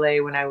to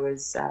LA when I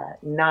was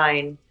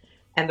 9.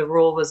 And the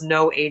rule was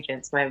no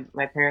agents.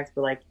 My parents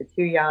were like, "You're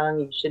too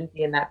young. You shouldn't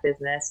be in that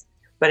business."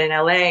 But in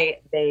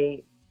LA,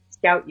 they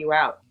scout you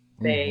out.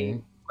 Mm-hmm.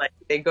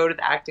 They go to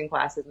the acting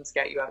classes and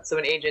scout you out. So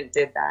an agent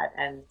did that,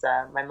 and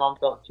my mom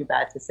felt too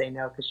bad to say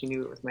no because she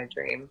knew it was my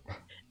dream.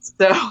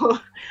 So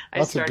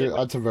I started with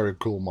That's a very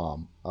cool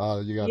mom. You got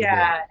to give it.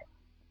 yeah,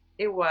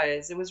 it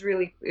was. It was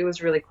really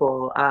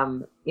cool.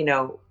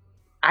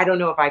 I don't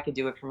know if I could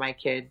do it for my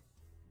kid,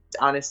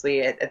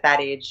 honestly, at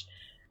that age.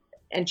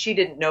 And she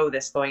didn't know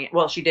this going.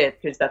 Well, she did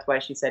because that's why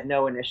she said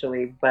no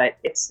initially. But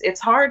it's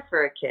hard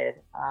for a kid,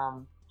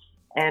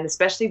 and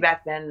especially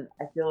back then,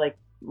 I feel like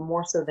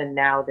more so than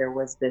now, there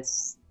was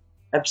this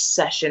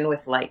obsession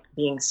with like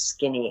being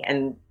skinny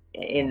and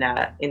in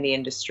the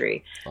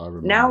industry. I Now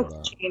remember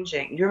it's that.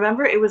 changing. You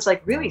remember it was like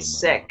I really remember.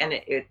 sick, and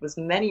it was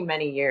many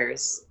many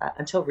years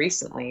until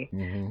recently.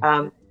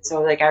 Hmm.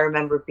 So like I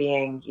remember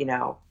being,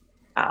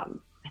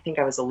 I think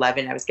I was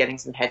 11. I was getting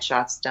some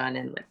headshots done,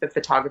 and like, the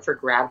photographer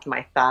grabbed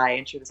my thigh,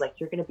 and she was like,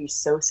 "You're going to be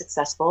so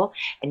successful,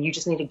 and you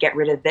just need to get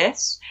rid of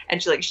this."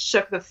 And she like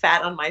shook the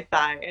fat on my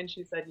thigh, and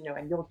she said, "And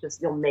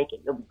you'll make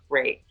it. You'll be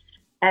great."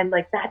 And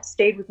like that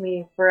stayed with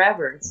me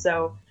forever.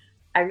 So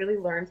I really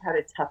learned how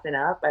to toughen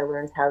up. I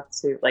learned how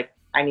to like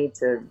I need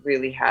to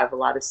really have a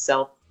lot of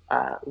self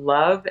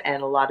love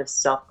and a lot of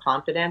self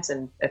confidence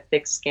and a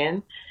thick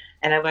skin.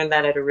 And I learned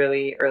that at a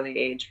really early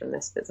age from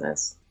this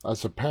business.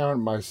 As a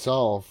parent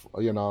myself,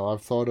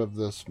 I've thought of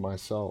this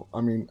myself.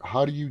 I mean,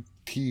 how do you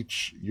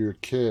teach your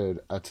kid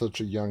at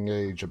such a young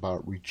age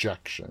about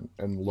rejection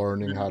and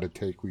learning how to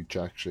take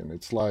rejection?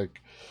 It's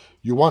like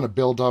you want to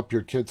build up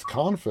your kid's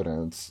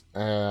confidence,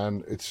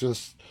 and it's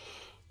just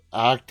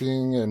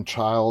acting and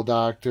child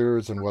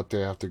actors and what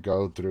they have to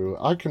go through.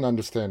 I can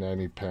understand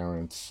any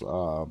parent's,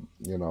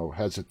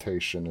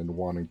 hesitation in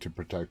wanting to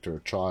protect their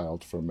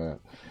child from it,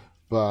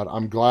 but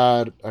I'm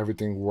glad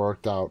everything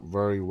worked out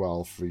very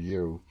well for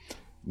you.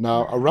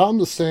 Now, Yeah. around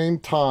the same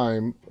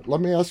time, let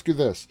me ask you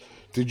this.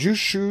 Did you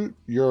shoot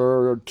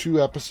your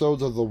 2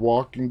 episodes of The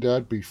Walking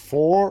Dead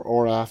before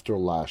or after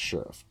Last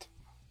Shift?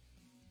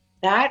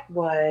 That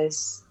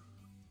was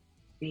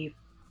the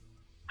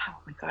oh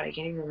my god, I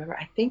can't even remember.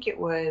 I think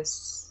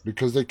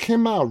Because they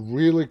came out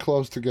really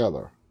close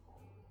together.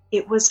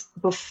 it was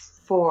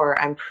before,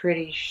 I'm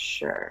pretty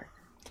sure.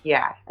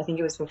 Yeah, I think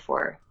it was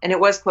before. And it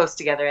was close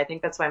together. I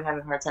think that's why I'm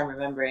having a hard time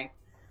remembering.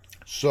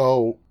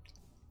 So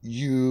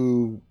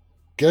you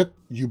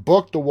you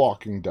book The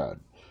Walking Dead.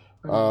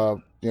 Mm.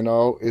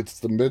 It's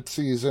the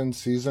mid-season,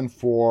 season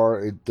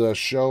 4. The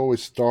show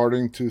is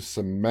starting to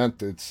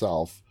cement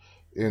itself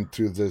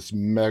into this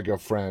mega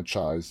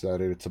franchise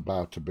that it's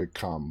about to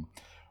become.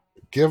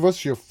 Give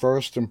us your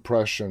first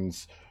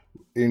impressions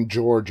in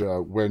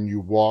Georgia when you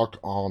walk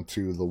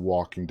onto the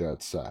Walking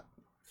Dead set.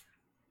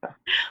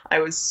 I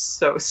was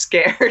so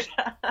scared.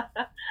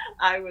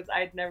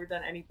 I'd never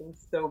done anything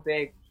so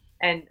big.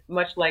 And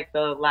much like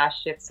the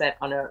last shift set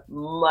on a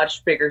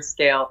much bigger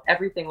scale,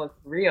 everything looked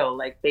real.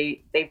 Like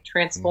they've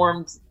Mm.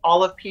 transformed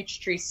all of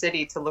Peachtree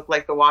City to look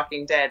like The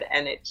Walking Dead,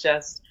 and it's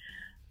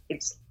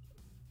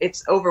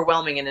it's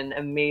overwhelming in an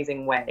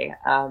amazing way.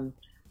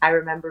 I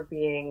remember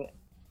being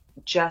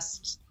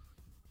just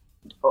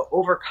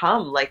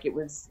overcome. Like it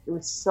was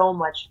so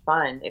much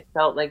fun. It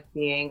felt like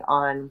being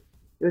on.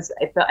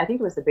 It felt. I think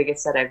it was the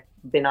biggest set I've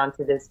been on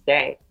to this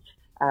day,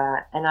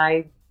 and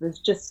I was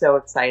just so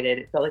excited.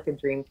 It felt like a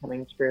dream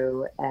coming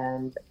true,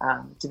 and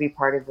to be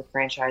part of the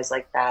franchise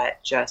like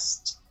that,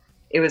 just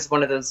it was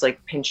one of those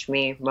like pinch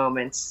me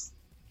moments.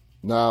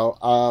 Now,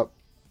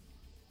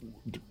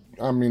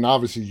 I mean,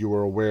 obviously you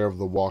were aware of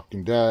The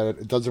Walking Dead.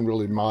 It doesn't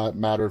really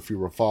matter if you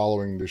were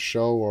following the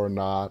show or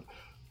not.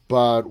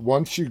 But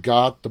once you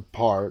got the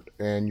part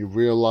and you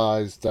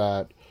realized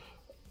that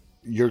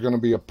you're going to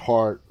be a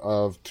part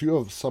of two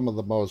of some of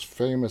the most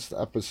famous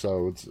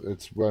episodes,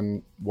 it's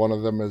when one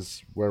of them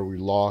is where we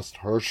lost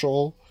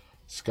Herschel,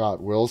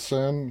 Scott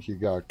Wilson. He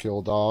got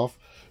killed off.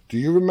 Do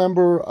you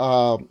remember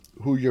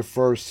who your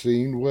first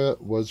scene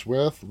was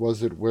with?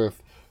 Was it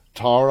with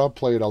Tara,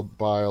 played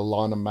by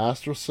Alana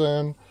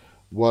Masterson?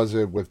 Was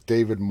it with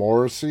David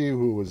Morrissey,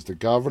 who was the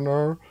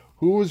governor?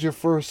 Who was your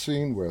first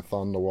scene with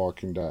on The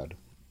Walking Dead?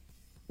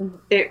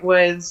 It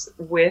was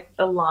with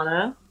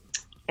Alana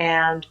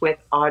and with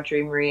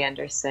Audrey Marie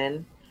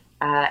Anderson.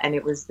 And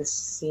it was the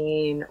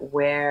scene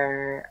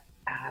where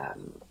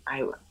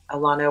I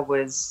Alana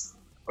was,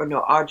 or no,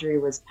 Audrey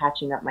was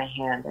patching up my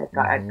hand. I'd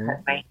Mm-hmm. cut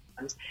my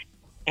hand,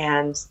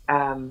 and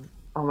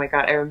oh my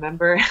god, I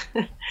remember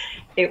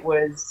it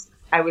was.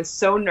 I was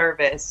so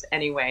nervous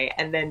anyway,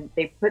 and then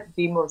they put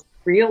the most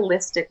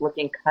realistic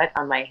looking cut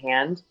on my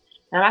hand.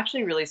 And I'm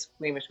actually really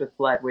squeamish with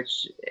blood,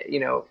 which,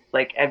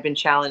 like I've been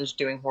challenged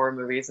doing horror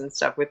movies and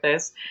stuff with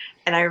this.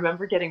 And I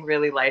remember getting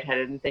really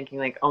lightheaded and thinking,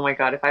 like, oh my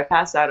God, if I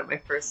pass out at my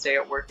first day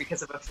at work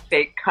because of a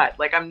fake cut,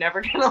 like I'm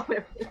never going to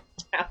live this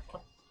down.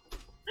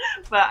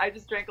 But I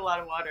just drank a lot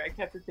of water. I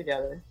kept it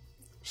together.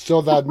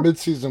 So that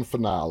mid-season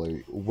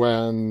finale,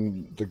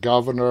 when the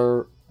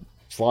governor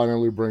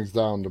finally brings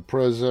down the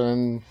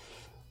prison,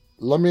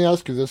 let me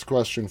ask you this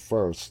question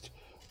first.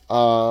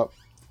 Uh,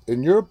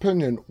 in your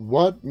opinion,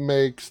 what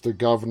makes the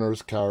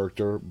governor's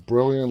character,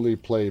 brilliantly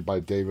played by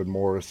David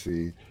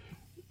Morrissey,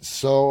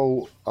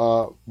 so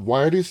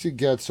why does he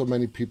get so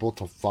many people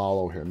to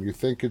follow him? You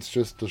think it's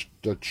just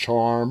the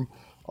charm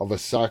of a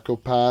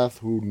psychopath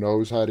who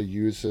knows how to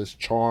use his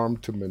charm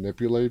to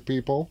manipulate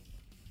people?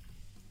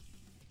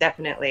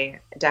 Definitely,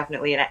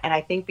 definitely. And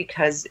I think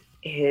because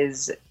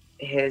his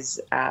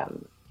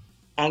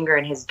anger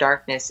and his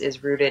darkness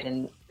is rooted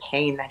in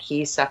pain that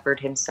he suffered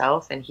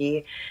himself, and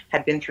he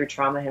had been through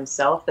trauma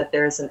himself, that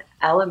there's an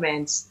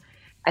element.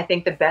 I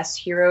think the best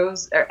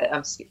heroes, or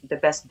the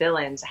best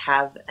villains,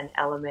 have an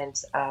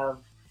element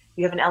of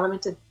you have an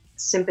element of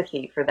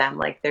sympathy for them.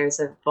 Like there's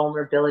a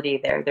vulnerability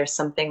there. There's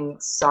something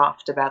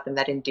soft about them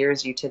that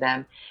endears you to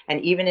them.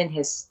 And even in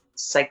his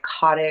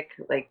psychotic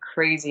like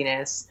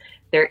craziness,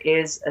 there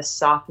is a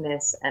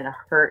softness and a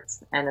hurt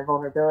and a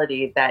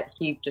vulnerability that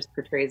he just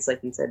portrays, like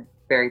you said,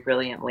 very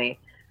brilliantly,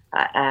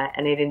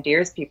 and it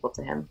endears people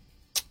to him.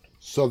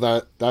 So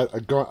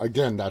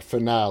again, that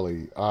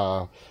finale.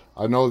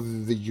 I know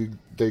that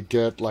they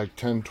get like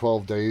 10,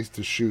 12 days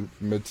to shoot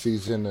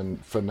mid-season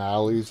and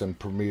finales and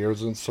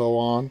premieres and so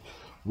on.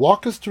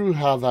 Walk us through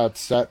how that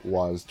set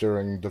was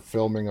during the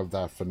filming of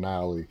that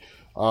finale.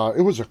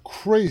 It was a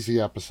crazy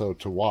episode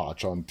to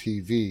watch on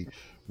TV.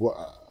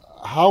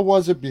 How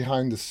was it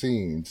behind the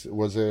scenes?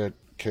 Was it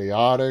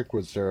chaotic?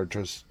 Was there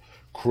just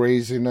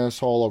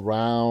craziness all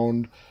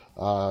around?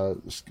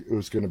 It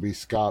was going to be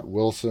Scott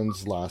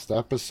Wilson's last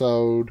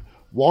episode.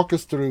 Walk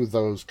us through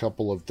those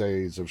couple of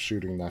days of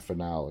shooting that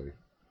finale.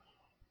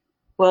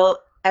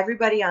 Well,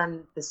 everybody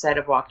on the set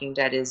of Walking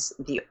Dead is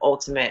the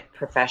ultimate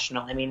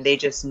professional. I mean, they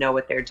just know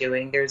what they're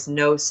doing. There's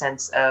no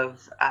sense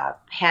of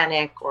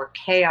panic or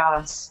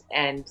chaos,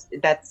 and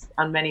that's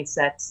on many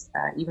sets,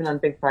 even on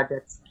big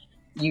projects.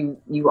 You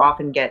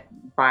often get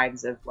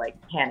vibes of like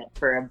panic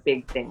for a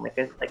big thing, like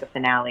a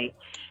finale.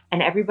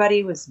 And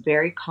everybody was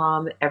very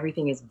calm.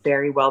 Everything is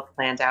very well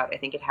planned out. I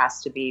think it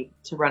has to be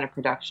to run a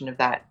production of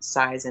that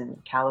size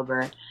and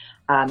caliber.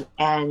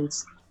 And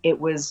it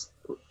was.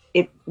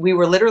 we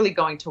were literally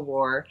going to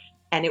war,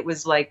 and it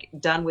was like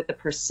done with the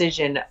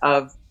precision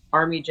of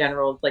army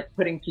generals, like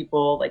putting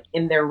people like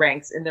in their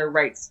ranks in their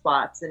right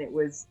spots. And it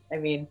was, I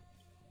mean,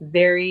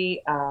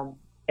 very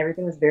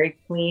everything was very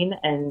clean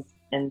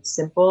and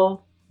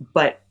simple,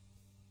 but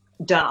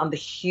done on the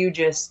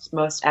hugest,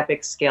 most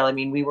epic scale. I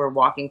mean, we were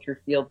walking through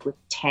fields with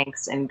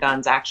tanks and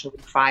guns actually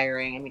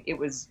firing. I mean, it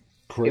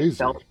Crazy.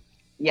 felt,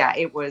 yeah,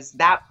 it was,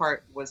 that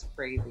part was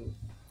crazy.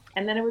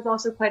 And then it was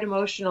also quite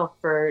emotional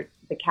for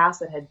the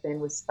cast that had been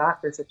with Scott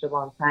for such a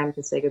long time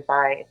to say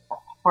goodbye.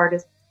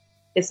 Hardest,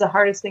 it's the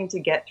hardest thing to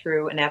get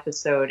through an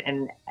episode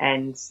and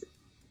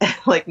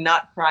like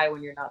not cry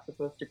when you're not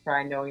supposed to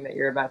cry, knowing that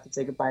you're about to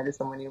say goodbye to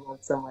someone you love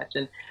so much.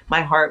 And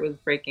my heart was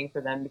breaking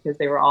for them because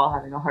they were all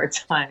having a hard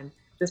time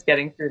just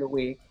getting through the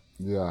week.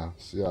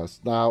 Yes,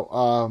 yes.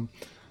 Now,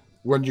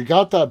 when you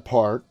got that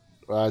part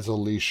as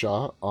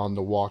Alicia on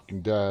The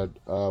Walking Dead,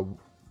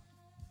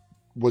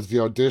 was the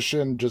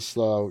audition just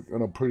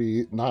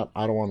pretty, not,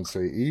 I don't want to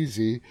say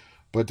easy,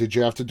 but did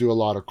you have to do a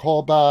lot of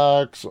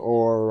callbacks,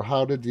 or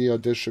how did the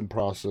audition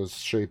process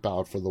shape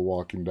out for The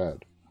Walking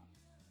Dead?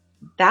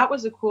 That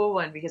was a cool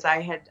one because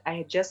I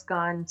had just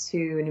gone to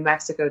New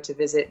Mexico to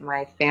visit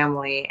my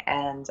family,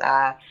 and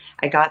I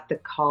got the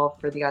call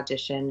for the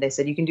audition. They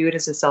said you can do it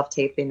as a self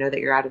tape. They know that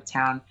you're out of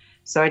town.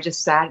 So I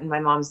just sat in my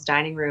mom's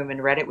dining room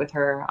and read it with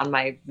her on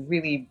my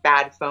really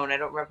bad phone. I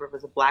don't remember if it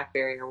was a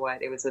BlackBerry or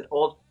what. It was an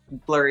old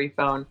blurry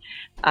phone,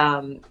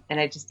 and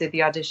I just did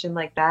the audition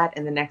like that.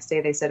 And the next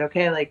day they said,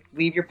 okay, like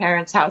leave your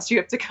parents' house. You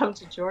have to come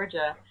to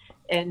Georgia,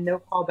 and no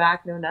call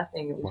back, no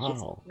nothing. It was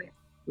just, Wow.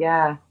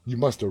 yeah, You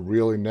must have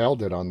really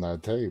nailed it on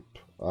that tape.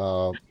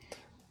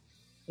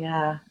 yeah.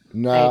 I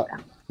Now,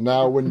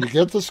 now, when you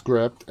get the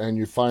script and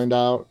you find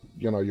out,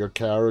 your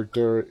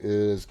character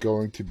is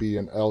going to be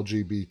an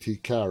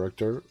LGBT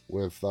character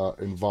with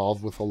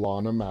involved with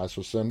Alana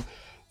Masterson,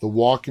 The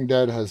Walking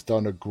Dead has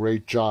done a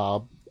great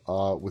job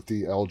with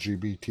the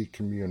LGBT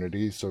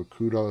community. So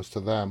kudos to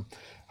them.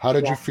 How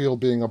did you Yeah. feel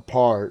being a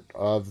part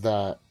of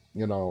that?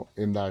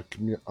 In that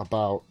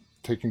about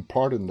taking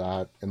part in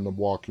that in The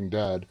Walking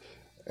Dead,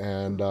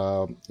 and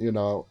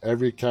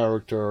every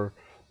character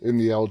in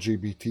the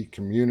LGBT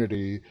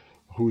community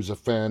who's a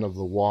fan of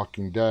The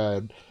Walking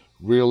Dead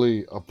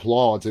really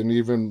applauds, and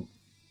even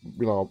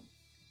you know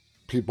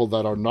people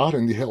that are not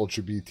in the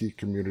LGBT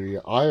community,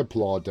 I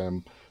applaud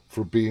them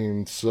for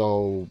being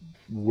so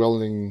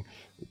willing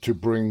to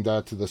bring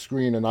that to the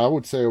screen. And I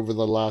would say over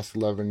the last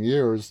 11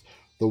 years,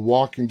 The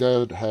Walking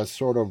Dead has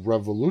sort of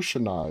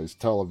revolutionized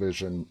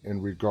television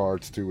in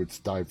regards to its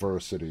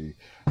diversity.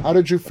 How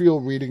did you feel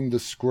reading the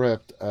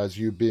script as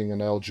you being an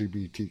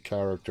LGBT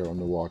character on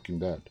The Walking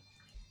Dead?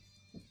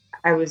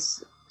 I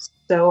was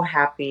so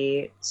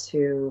happy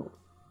to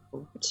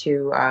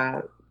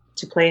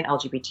to play an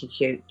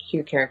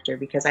LGBTQ character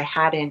because I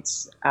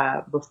hadn't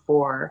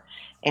before,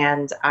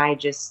 and I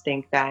just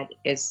think that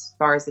as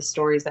far as the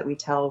stories that we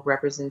tell,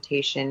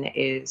 representation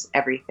is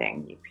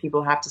everything.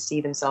 People have to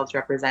see themselves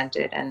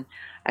represented, and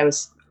I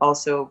was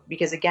also,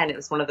 because again, it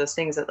was one of those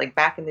things that like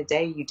back in the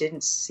day you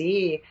didn't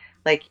see,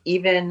 like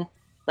even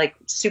like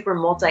super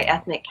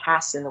multi-ethnic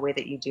casts in the way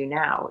that you do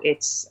now.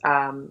 It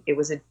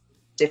was a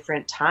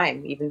different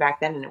time even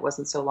back then, and it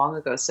wasn't so long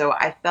ago. So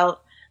I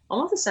felt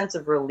almost a sense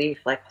of relief,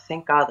 like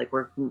thank God, like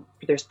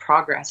there's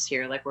progress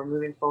here, like we're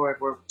moving forward,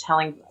 we're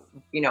telling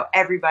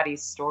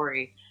everybody's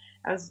story.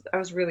 I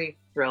was really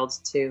thrilled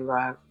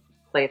to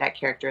play that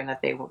character, and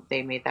that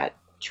they made that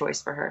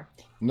choice for her.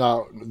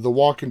 Now, The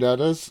Walking Dead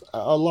is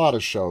a lot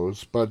of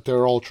shows, but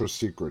they're ultra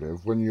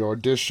secretive. When you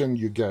audition,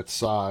 you get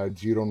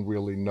sides. You don't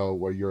really know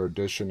what you're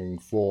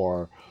auditioning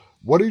for.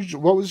 What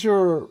was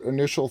your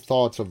initial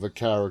thoughts of the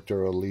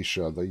character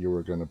Alicia that you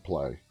were going to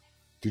play?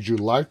 Did you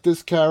like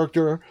this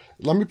character?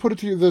 Let me put it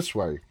to you this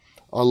way.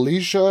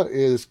 Alicia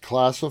is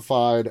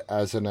classified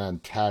as an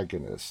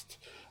antagonist.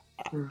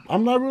 Mm.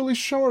 I'm not really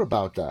sure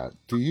about that.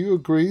 Do you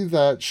agree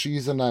that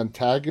she's an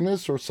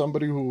antagonist or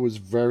somebody who was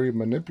very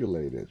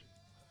manipulated?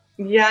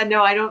 Yeah,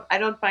 no, I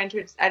don't find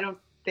her, I don't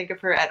think of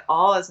her at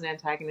all as an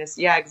antagonist.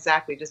 Yeah,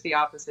 exactly, just the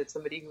opposite.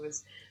 Somebody who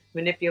was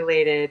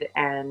manipulated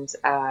and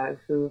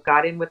who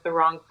got in with the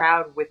wrong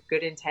crowd with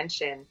good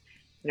intention.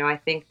 I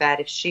think that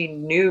if she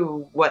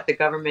knew what what the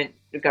governor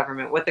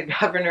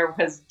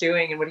was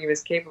doing and what he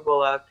was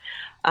capable of,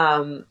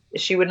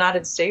 she would not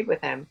have stayed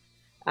with him.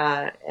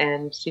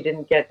 And she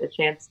didn't get a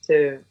chance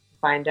to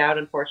find out.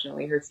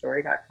 Unfortunately, her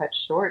story got cut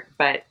short.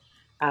 But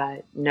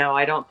no,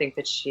 I don't think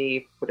that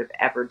she would have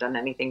ever done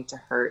anything to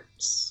hurt.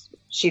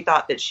 She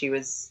thought that she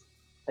was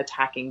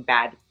attacking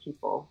bad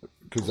people.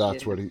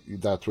 Because She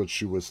didn't. that's what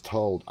she was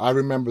told. I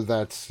remember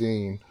that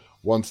scene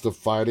once the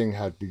fighting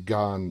had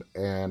begun,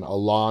 and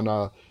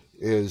Alana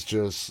is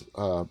just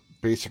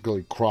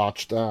basically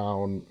crouched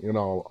down,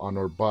 on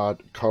her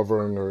butt,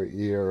 covering her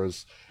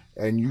ears,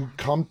 and you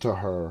come to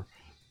her,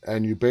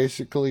 and you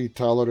basically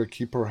tell her to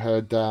keep her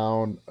head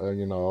down,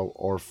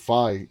 or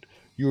fight.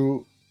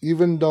 You,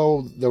 even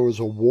though there was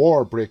a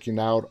war breaking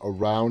out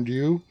around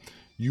you,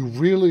 you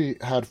really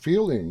had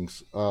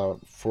feelings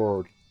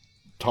for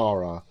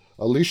Tara.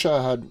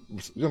 Alicia had,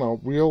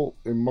 real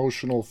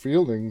emotional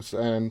feelings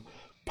and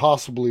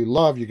possibly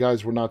love. You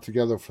guys were not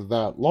together for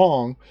that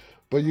long,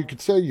 but you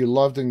could say you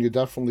loved and you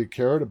definitely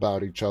cared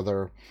about each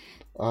other.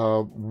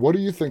 What do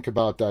you think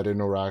about that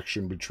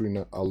interaction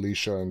between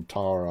Alicia and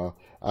Tara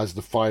as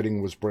the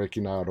fighting was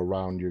breaking out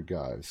around you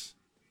guys?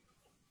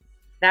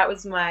 That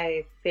was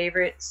my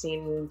favorite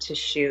scene to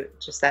shoot,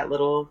 just that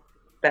little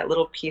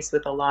piece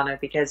with Alana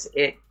because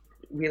it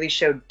really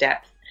showed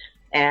depth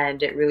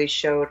and it really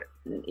showed,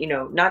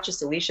 not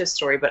just Alicia's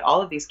story, but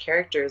all of these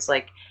characters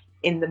like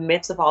in the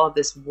midst of all of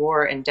this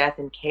war and death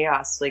and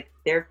chaos, like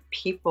they're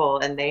people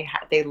and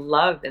they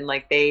love and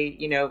like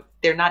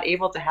they're not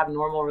able to have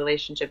normal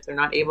relationships. They're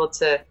not able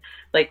to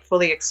like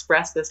fully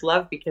express this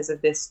love because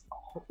of this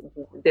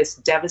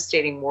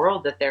devastating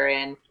world that they're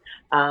in.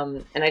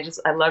 And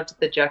I loved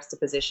the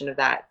juxtaposition of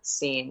that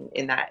scene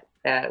in that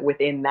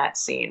within that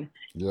scene,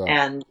 Yeah.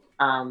 and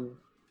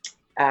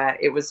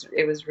it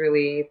was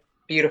really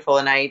beautiful.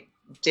 And I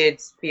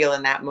did feel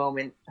in that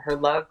moment her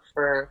love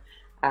for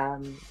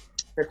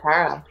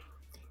Tara.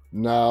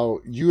 Now,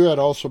 you had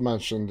also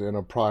mentioned in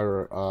a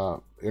prior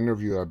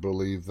interview, I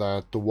believe,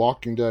 that The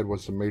Walking Dead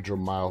was a major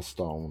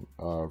milestone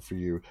for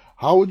you.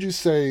 How would you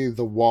say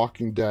The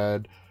Walking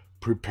Dead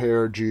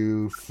prepared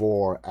you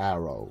for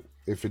Arrow,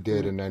 if it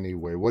did in any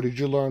way? What did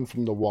you learn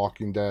from The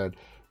Walking Dead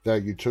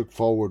that you took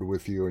forward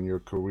with you in your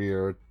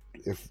career,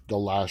 if the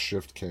last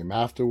shift came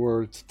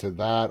afterwards, to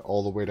that,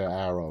 all the way to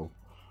Arrow?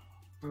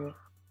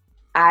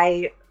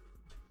 I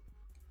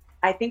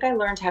I think I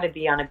learned how to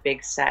be on a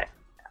big set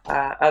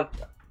of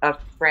a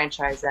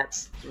franchise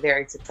that's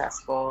very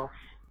successful,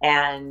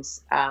 and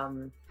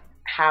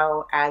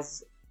how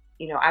as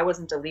I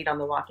wasn't a lead on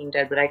The Walking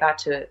Dead, but I got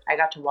to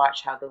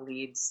watch how the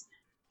leads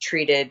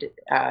treated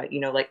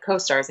like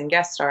co-stars and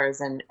guest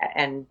stars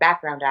and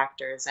background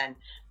actors, and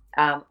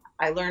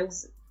I learned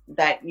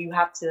that you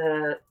have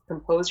to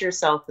compose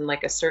yourself in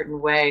like a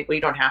certain way. Well,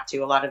 you don't have to.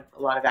 A lot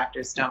of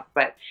actors don't,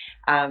 but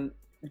um,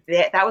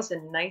 that was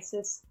the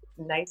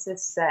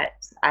nicest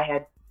set I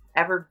had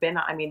ever been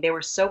on. I mean, they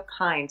were so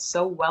kind,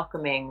 so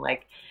welcoming,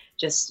 like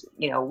just,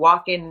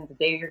 walk in the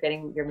day you're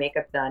getting your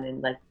makeup done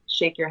and like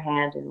shake your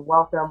hand and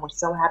welcome. We're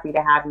so happy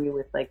to have you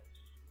with like,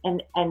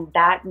 and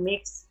that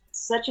makes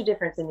such a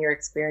difference in your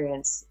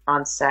experience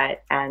on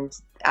set. And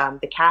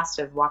the cast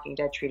of Walking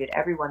Dead treated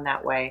everyone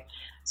that way.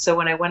 So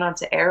when I went on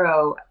to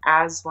Arrow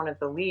as one of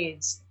the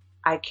leads,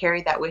 I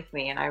carried that with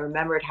me, and I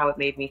remembered how it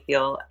made me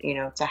feel,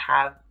 to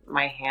have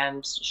my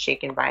hand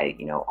shaken by,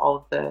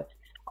 all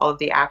of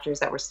the actors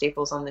that were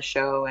staples on the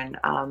show, and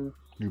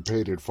You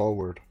paid it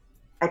forward.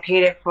 I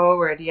paid it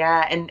forward,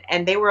 yeah,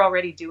 and they were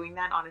already doing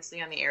that honestly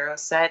on the Arrow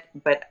set,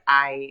 but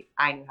I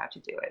knew how to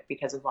do it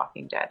because of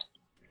Walking Dead.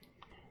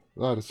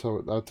 That's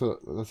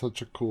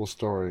such a cool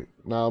story.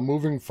 Now,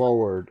 moving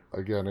forward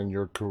again in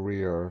your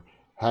career,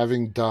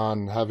 having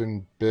been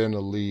a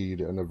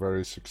lead in a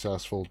very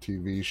successful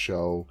TV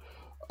show,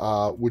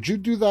 would you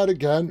do that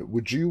again?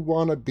 Would you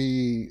want to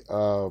be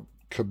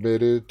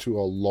committed to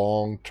a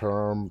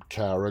long-term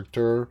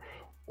character,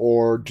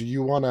 or do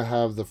you want to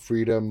have the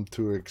freedom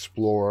to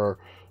explore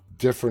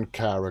different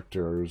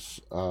characters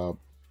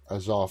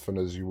as often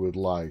as you would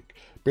like?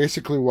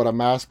 Basically, what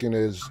I'm asking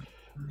is,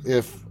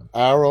 if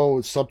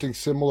something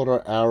similar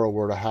to Arrow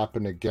were to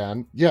happen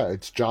again, yeah,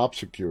 it's job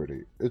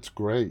security. It's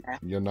great,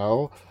 you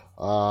know?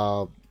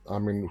 Uh, I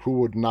mean, who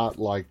would not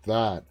like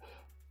that?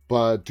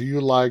 But do you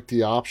like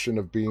the option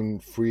of being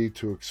free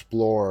to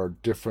explore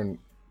different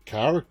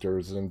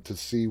characters and to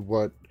see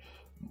what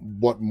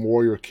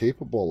more you're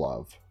capable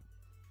of?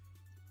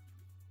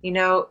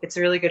 It's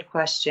a really good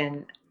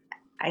question.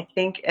 I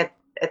think at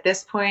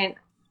this point,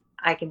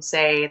 I can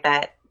say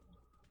that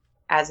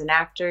as an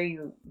actor,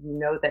 you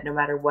know that no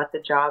matter what the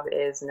job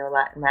is, no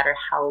matter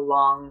how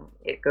long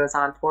it goes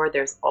on for,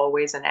 there's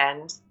always an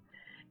end,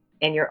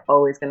 and you're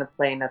always going to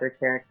play another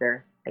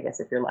character. I guess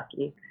if you're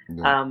lucky,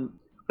 Yeah. um,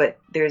 but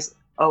there's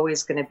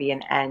always going to be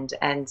an end.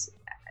 And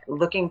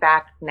looking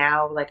back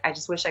now, like I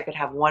just wish I could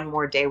have one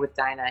more day with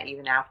Dinah,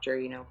 even after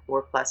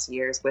 4+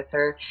 years with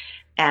her,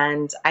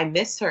 and I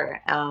miss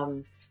her.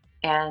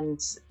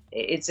 And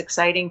it's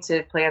exciting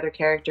to play other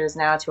characters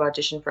now, to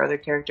audition for other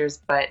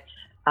characters, but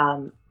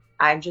um,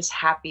 I'm just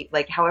happy.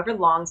 Like however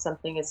long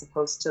something is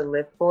supposed to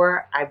live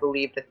for, I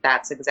believe that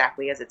that's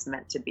exactly as it's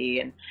meant to be,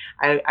 and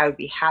I would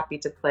be happy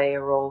to play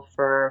a role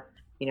for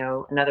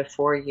another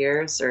 4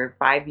 years or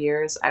 5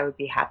 years. I would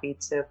be happy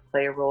to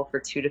play a role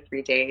for 2 to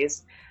 3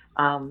 days.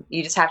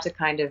 You just have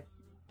to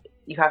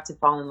you have to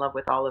fall in love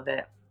with all of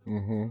it.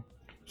 hmm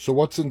So,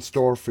 what's in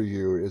store for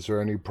you? Is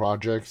there any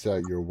projects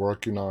that you're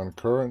working on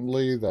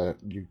currently that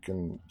you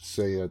can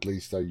say at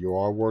least that you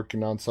are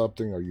working on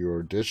something? Are you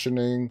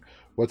auditioning?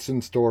 What's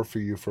in store for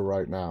you for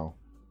right now?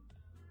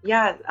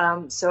 Yeah,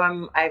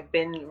 so I've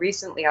been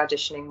recently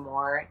auditioning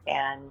more,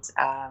 and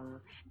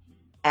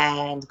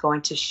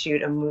going to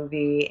shoot a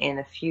movie in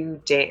a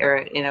few day or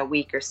in a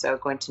week or so,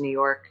 going to New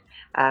York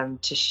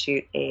to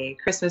shoot a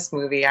Christmas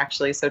movie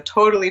actually, so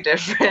totally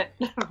different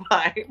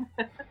vibe.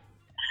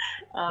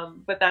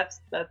 But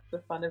that's the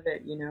fun of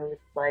it,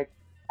 it's like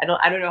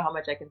I don't know how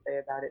much I can say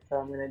about it, so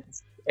I'm gonna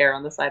just err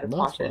on the side of That's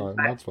caution.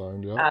 fine. That's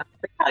fine. Yep.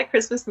 They're kind of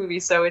Christmas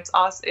movies, so it's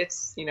awesome.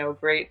 It's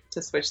great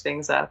to switch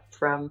things up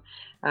from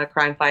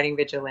crime fighting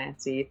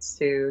vigilante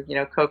to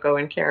Coco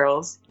and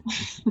Carols.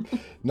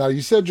 Now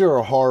you said you're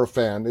a horror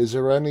fan. Is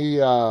there any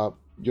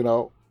you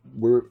know,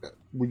 were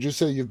would you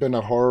say you've been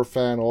a horror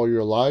fan all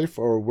your life,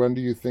 or when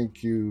do you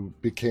think you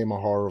became a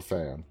horror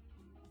fan?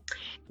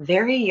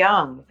 Very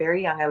young,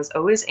 very young. I was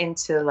always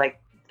into like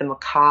the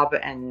macabre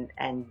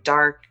and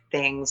dark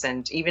things,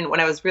 and even when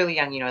I was really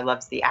young, I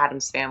loved the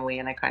Addams Family,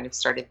 and I kind of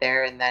started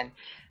there, and then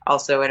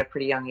also at a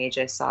pretty young age,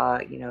 I saw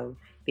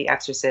The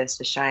Exorcist,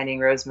 The Shining,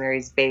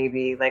 Rosemary's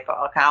Baby, like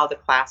all the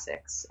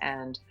classics,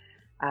 and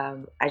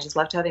I just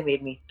loved how they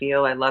made me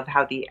feel. I love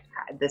how the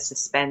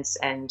suspense,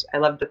 and I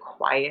love the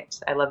quiet.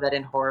 I love that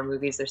in horror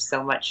movies, there's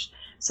so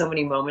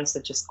many moments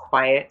of just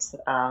quiet.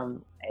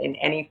 In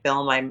any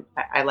film,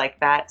 I like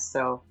that.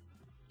 So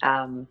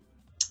um,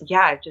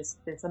 yeah,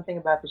 there's something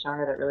about the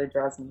genre that really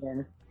draws me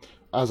in.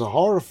 As a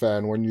horror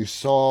fan, when you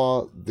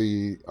saw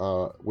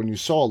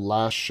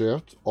Last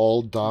Shift,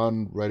 all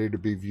done, ready to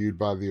be viewed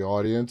by the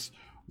audience,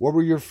 what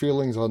were your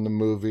feelings on the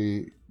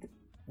movie?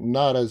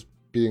 Not as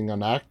being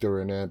an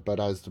actor in it, but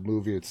as the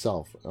movie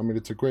itself. I mean,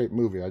 it's a great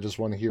movie. I just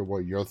want to hear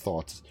what your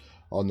thoughts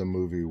on the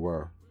movie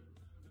were.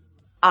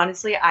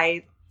 Honestly,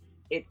 I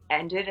it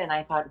ended and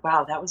I thought,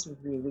 wow, that was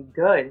really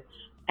good.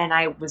 And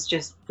I was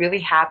just really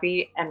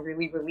happy and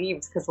really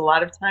relieved because a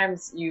lot of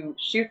times you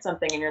shoot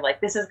something and you're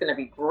like, this is going to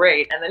be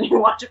great. And then you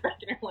watch it back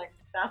and you're like,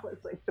 that was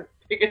like the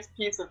biggest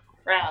piece of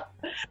crap.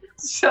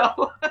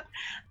 So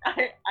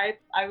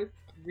I was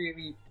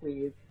really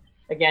pleased.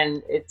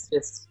 Again, it's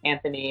just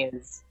Anthony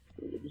is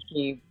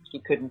he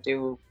couldn't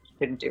do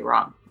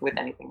wrong with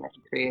anything that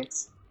he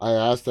creates. I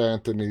asked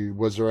Anthony,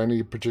 was there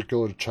any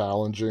particular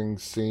challenging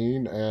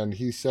scene? And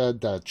he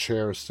said that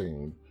chair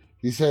scene.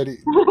 He said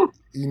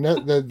he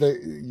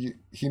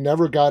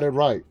never got it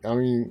right. I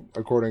mean,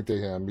 according to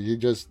him,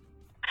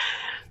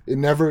 it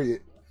never.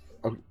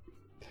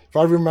 If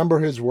I remember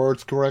his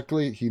words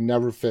correctly, he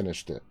never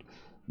finished it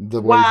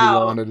the way he Wow.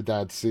 wanted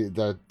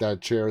that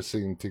chair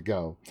scene to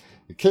go.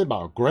 It came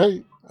out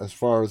great as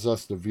far as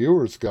us the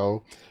viewers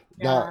go.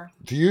 Now, Yeah.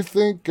 do you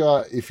think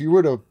if you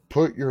were to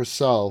put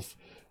yourself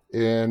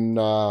in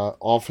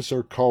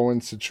Officer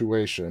Cohen's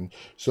situation,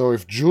 so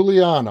if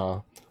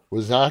Juliana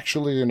was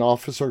actually in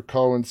Officer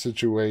Cohen's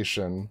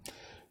situation,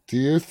 do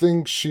you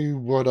think she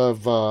would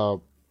have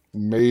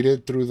made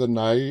it through the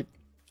night?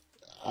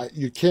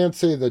 You can't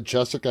say that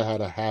Jessica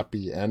had a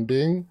happy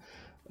ending.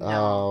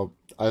 No. Uh,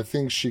 I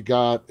think she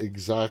got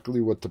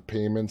exactly what the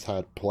payments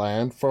had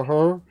planned for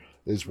her,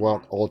 is Yeah.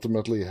 what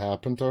ultimately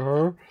happened to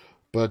her.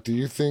 But do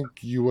you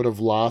think you would have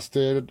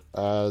lasted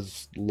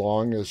as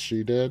long as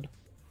she did?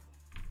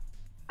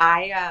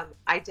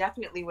 I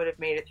definitely would have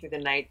made it through the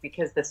night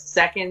because the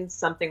second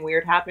something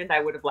weird happened,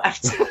 I would have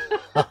left.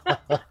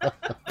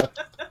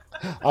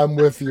 I'm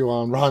with you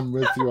on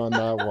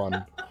that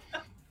one.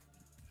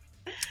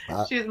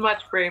 I, She's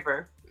much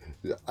braver.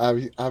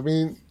 I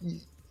mean,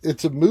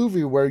 it's a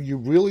movie where you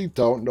really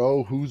don't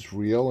know who's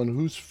real and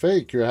who's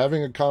fake. You're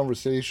having a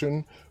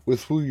conversation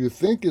with who you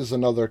think is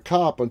another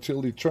cop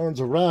until he turns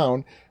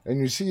around and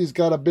you see he's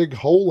got a big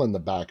hole in the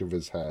back of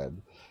his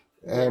head.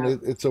 And Yeah.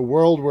 it's a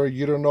world where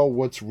you don't know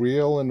what's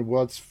real and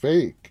what's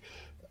fake.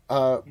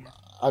 Uh,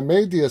 I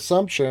made the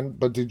assumption,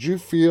 but did you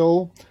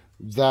feel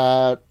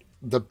that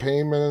the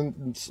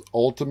payment's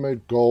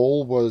ultimate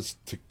goal was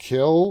to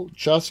kill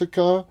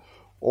Jessica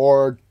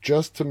or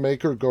just to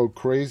make her go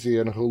crazy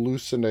and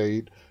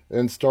hallucinate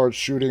and start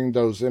shooting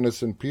those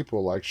innocent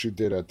people like she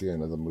did at the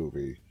end of the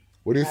movie?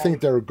 What do you think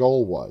Right. their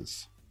goal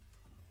was?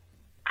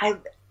 I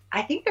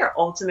I think their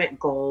ultimate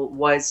goal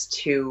was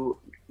to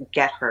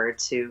get her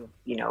to,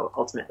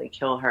 ultimately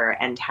kill her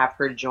and have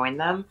her join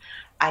them.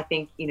 I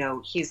think,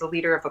 he's the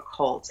leader of a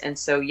cult. And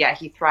so, yeah,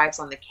 he thrives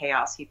on the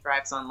chaos. He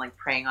thrives on like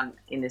preying on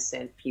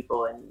innocent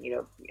people and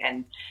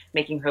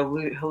making her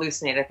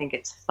hallucinate. I think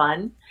it's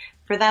fun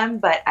for them.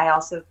 But I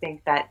also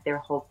think that their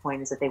whole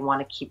point is that they want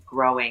to keep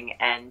growing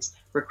and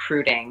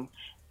recruiting.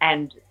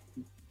 And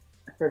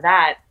for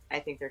that, I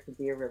think there could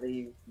be a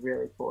really,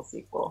 really cool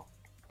sequel.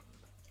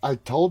 I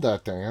told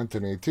that to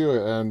Anthony too,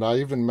 and I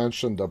even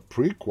mentioned a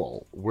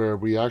prequel where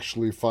we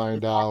actually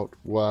find out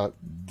what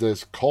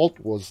this cult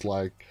was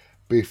like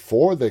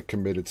before they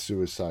committed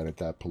suicide at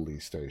that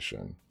police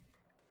station.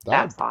 That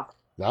would, That's awesome.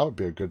 that would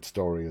be a good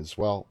story as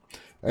well.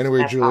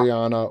 Anyway, That's awesome.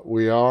 Juliana,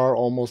 we are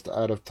almost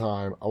out of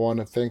time. I want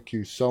to thank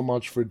you so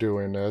much for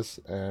doing this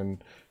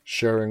and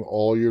sharing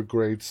all your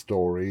great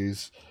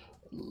stories.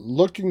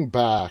 Looking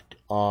back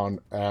on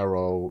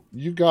Arrow,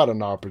 you got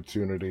an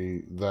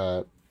opportunity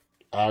that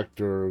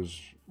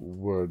actors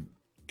would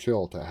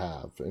kill to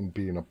have and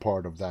being a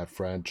part of that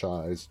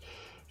franchise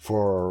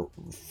for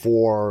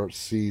 4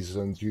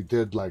 seasons. You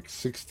did like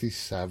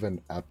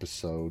 67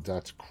 episodes.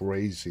 That's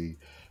crazy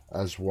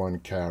as one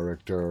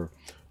character.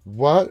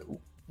 What,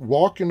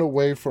 walking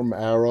away from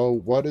Arrow,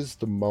 what is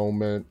the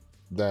moment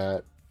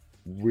that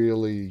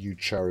really you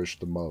cherish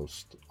the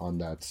most on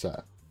that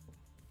set?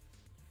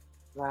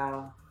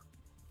 Wow.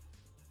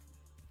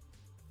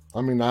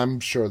 I mean, I'm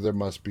sure there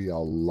must be a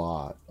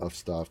lot of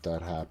stuff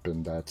that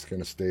happened that's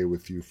going to stay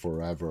with you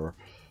forever.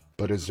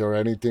 But is there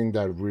anything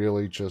that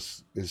really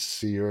just is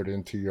seared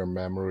into your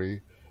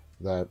memory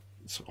that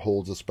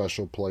holds a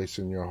special place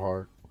in your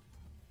heart?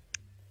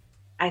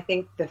 I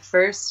think the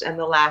first and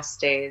the last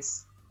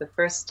days, the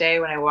first day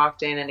when I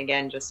walked in, and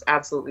again, just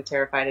absolutely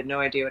terrified, had no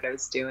idea what I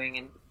was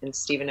doing. And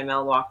Stephen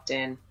Amell walked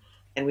in,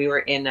 and we were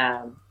in,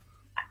 I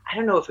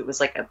don't know if it was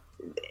like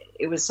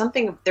it was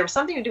something, there was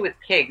something to do with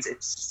pigs.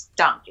 It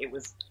stunk. It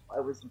was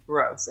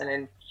gross. And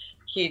then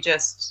he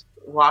just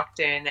walked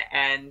in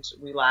and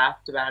we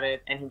laughed about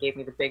it. And he gave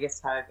me the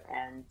biggest hug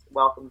and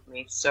welcomed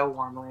me so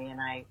warmly.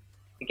 And I,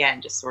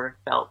 again, just sort of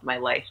felt my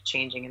life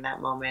changing in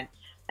that moment.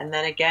 And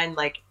then again,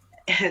 like,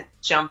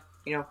 jump,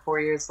 4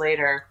 years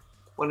later,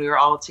 when we were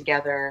all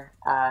together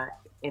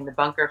in the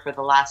bunker for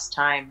the last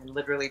time and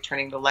literally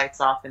turning the lights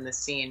off in the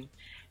scene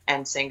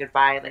and saying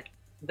goodbye, like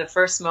the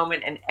first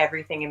moment and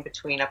everything in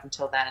between up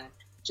until then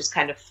just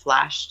kind of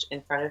flashed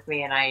in front of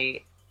me. And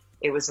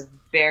it was a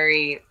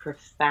very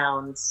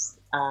profound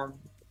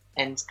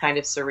and kind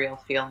of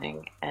surreal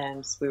feeling.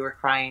 And we were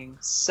crying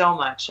so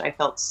much. I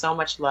felt so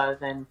much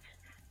love, and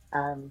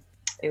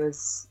it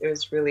was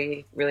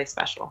really, really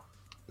special.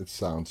 It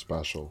sounds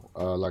special.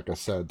 Like I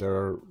said, there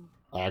are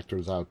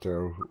actors out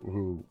there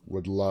who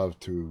would love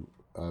to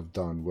have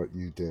done what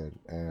you did,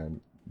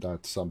 and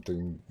that's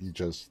something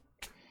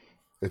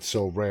it's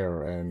so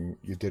rare, and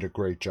you did a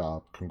great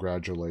job.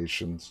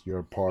 Congratulations. You're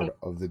a part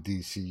of the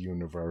DC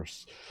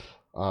universe.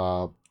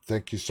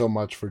 Thank you so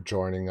much for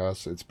joining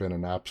us. It's been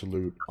an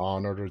absolute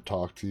honor to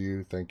talk to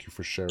you. Thank you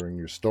for sharing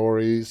your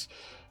stories.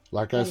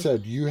 Like I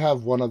said, you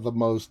have one of the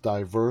most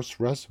diverse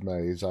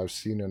resumes I've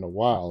seen in a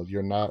while.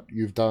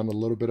 You've done a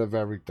little bit of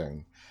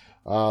everything.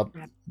 Uh,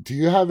 do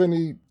you have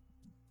any?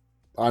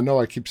 I know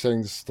I keep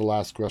saying this is the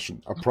last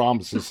question. I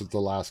promise this is the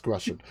last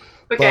question.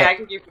 Okay, But I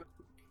can keep.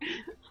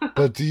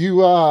 but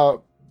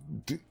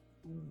do,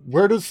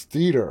 where does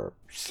theater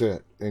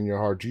sit in your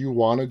heart? Do you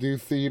want to do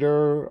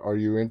theater? Are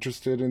you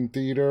interested in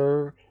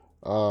theater?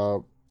 Uh,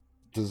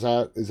 is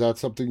that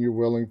something you're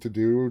willing to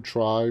do?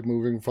 Try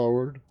moving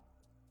forward?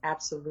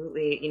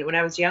 Absolutely. When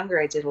I was younger,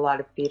 I did a lot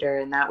of theater,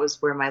 and that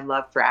was where my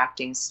love for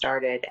acting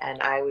started.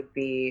 And I would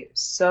be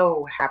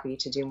so happy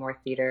to do more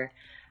theater.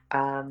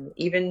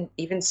 Even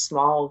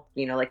small,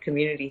 like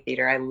community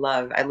theater. I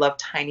love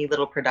tiny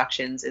little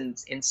productions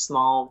in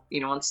small,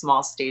 on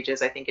small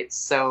stages. I think it's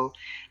so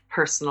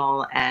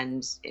personal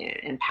and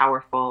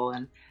powerful.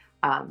 And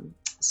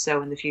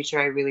so in the future,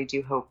 I really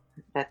do hope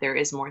that there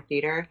is more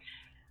theater.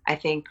 I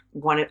think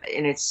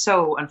and it's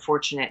so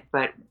unfortunate,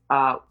 but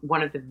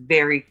one of the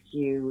very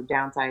few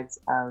downsides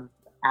of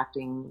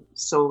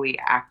solely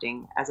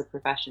acting as a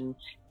profession,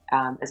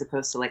 as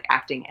opposed to like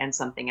acting and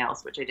something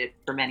else, which I did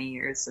for many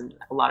years and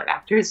a lot of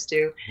actors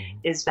do, Mhm.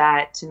 is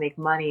that to make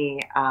money,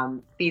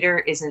 theater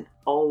isn't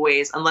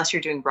always, unless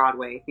you're doing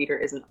Broadway, theater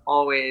isn't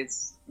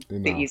always the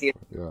Enough. easiest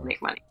Yeah. to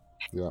make money.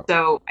 Yeah.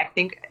 So I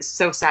think,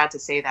 so sad to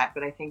say that,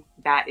 but I think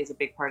that is a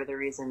big part of the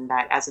reason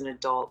that as an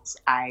adult,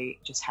 I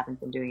just haven't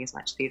been doing as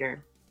much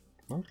theater.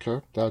 Okay.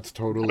 That's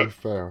totally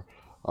fair.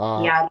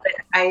 Uh, Yeah, but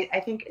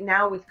I think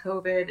now with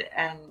COVID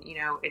and,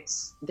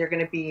 they're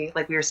going to be,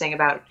 like we were saying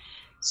about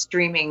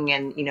streaming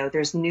and,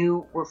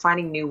 we're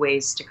finding new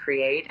ways to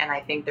create. And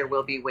I think there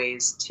will be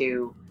ways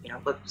to,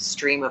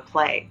 stream a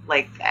play.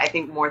 Like, I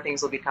think more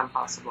things will become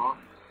possible.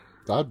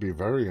 that'd be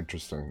very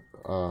interesting.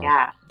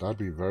 Yeah. That'd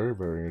be very,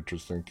 very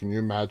interesting. Can you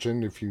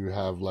imagine if you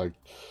have like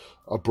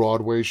a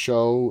Broadway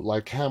show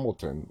like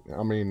Hamilton?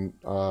 I mean,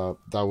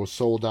 that was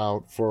sold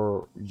out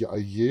for a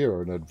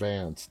year in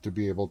advance to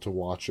be able to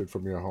watch it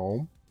from your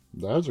home.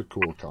 That's a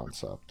cool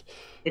concept.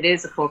 It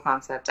is a cool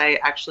concept.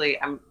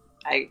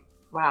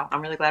 Wow,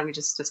 I'm really glad we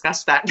just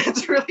discussed that.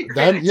 That's a really great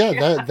That yeah,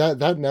 idea.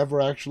 that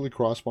never actually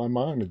crossed my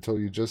mind until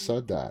you just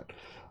said that.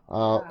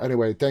 Yeah.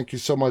 Anyway, thank you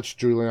so much,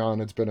 Julian.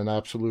 It's been an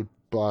absolute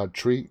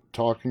treat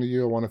talking to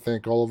you. I want to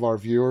thank all of our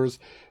viewers.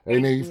 Thank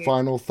Any you.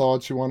 final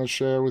thoughts you want to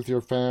share with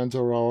your fans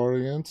or our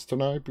audience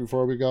tonight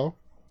before we go?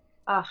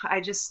 I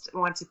just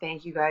want to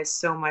thank you guys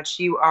so much.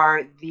 You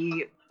are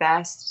the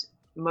best,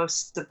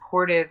 most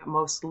supportive,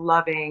 most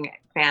loving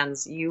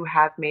fans. You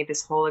have made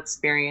this whole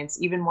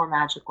experience even more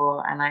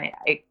magical, and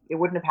it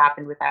wouldn't have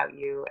happened without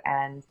you.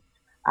 And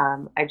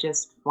I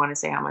just want to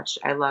say how much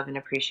I love and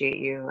appreciate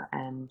you,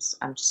 and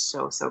I'm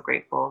so, so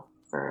grateful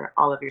for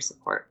all of your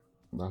support.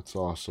 That's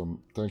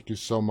awesome. Thank you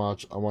so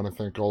much. I want to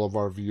thank all of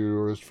our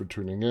viewers for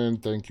tuning in.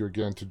 Thank you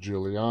again to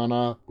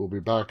Juliana. We'll be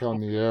back on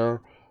the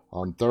air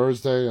on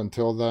Thursday.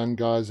 Until then,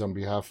 guys, on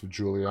behalf of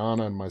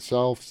Juliana and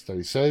myself,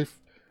 stay safe,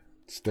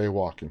 stay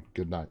walking.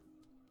 Good night.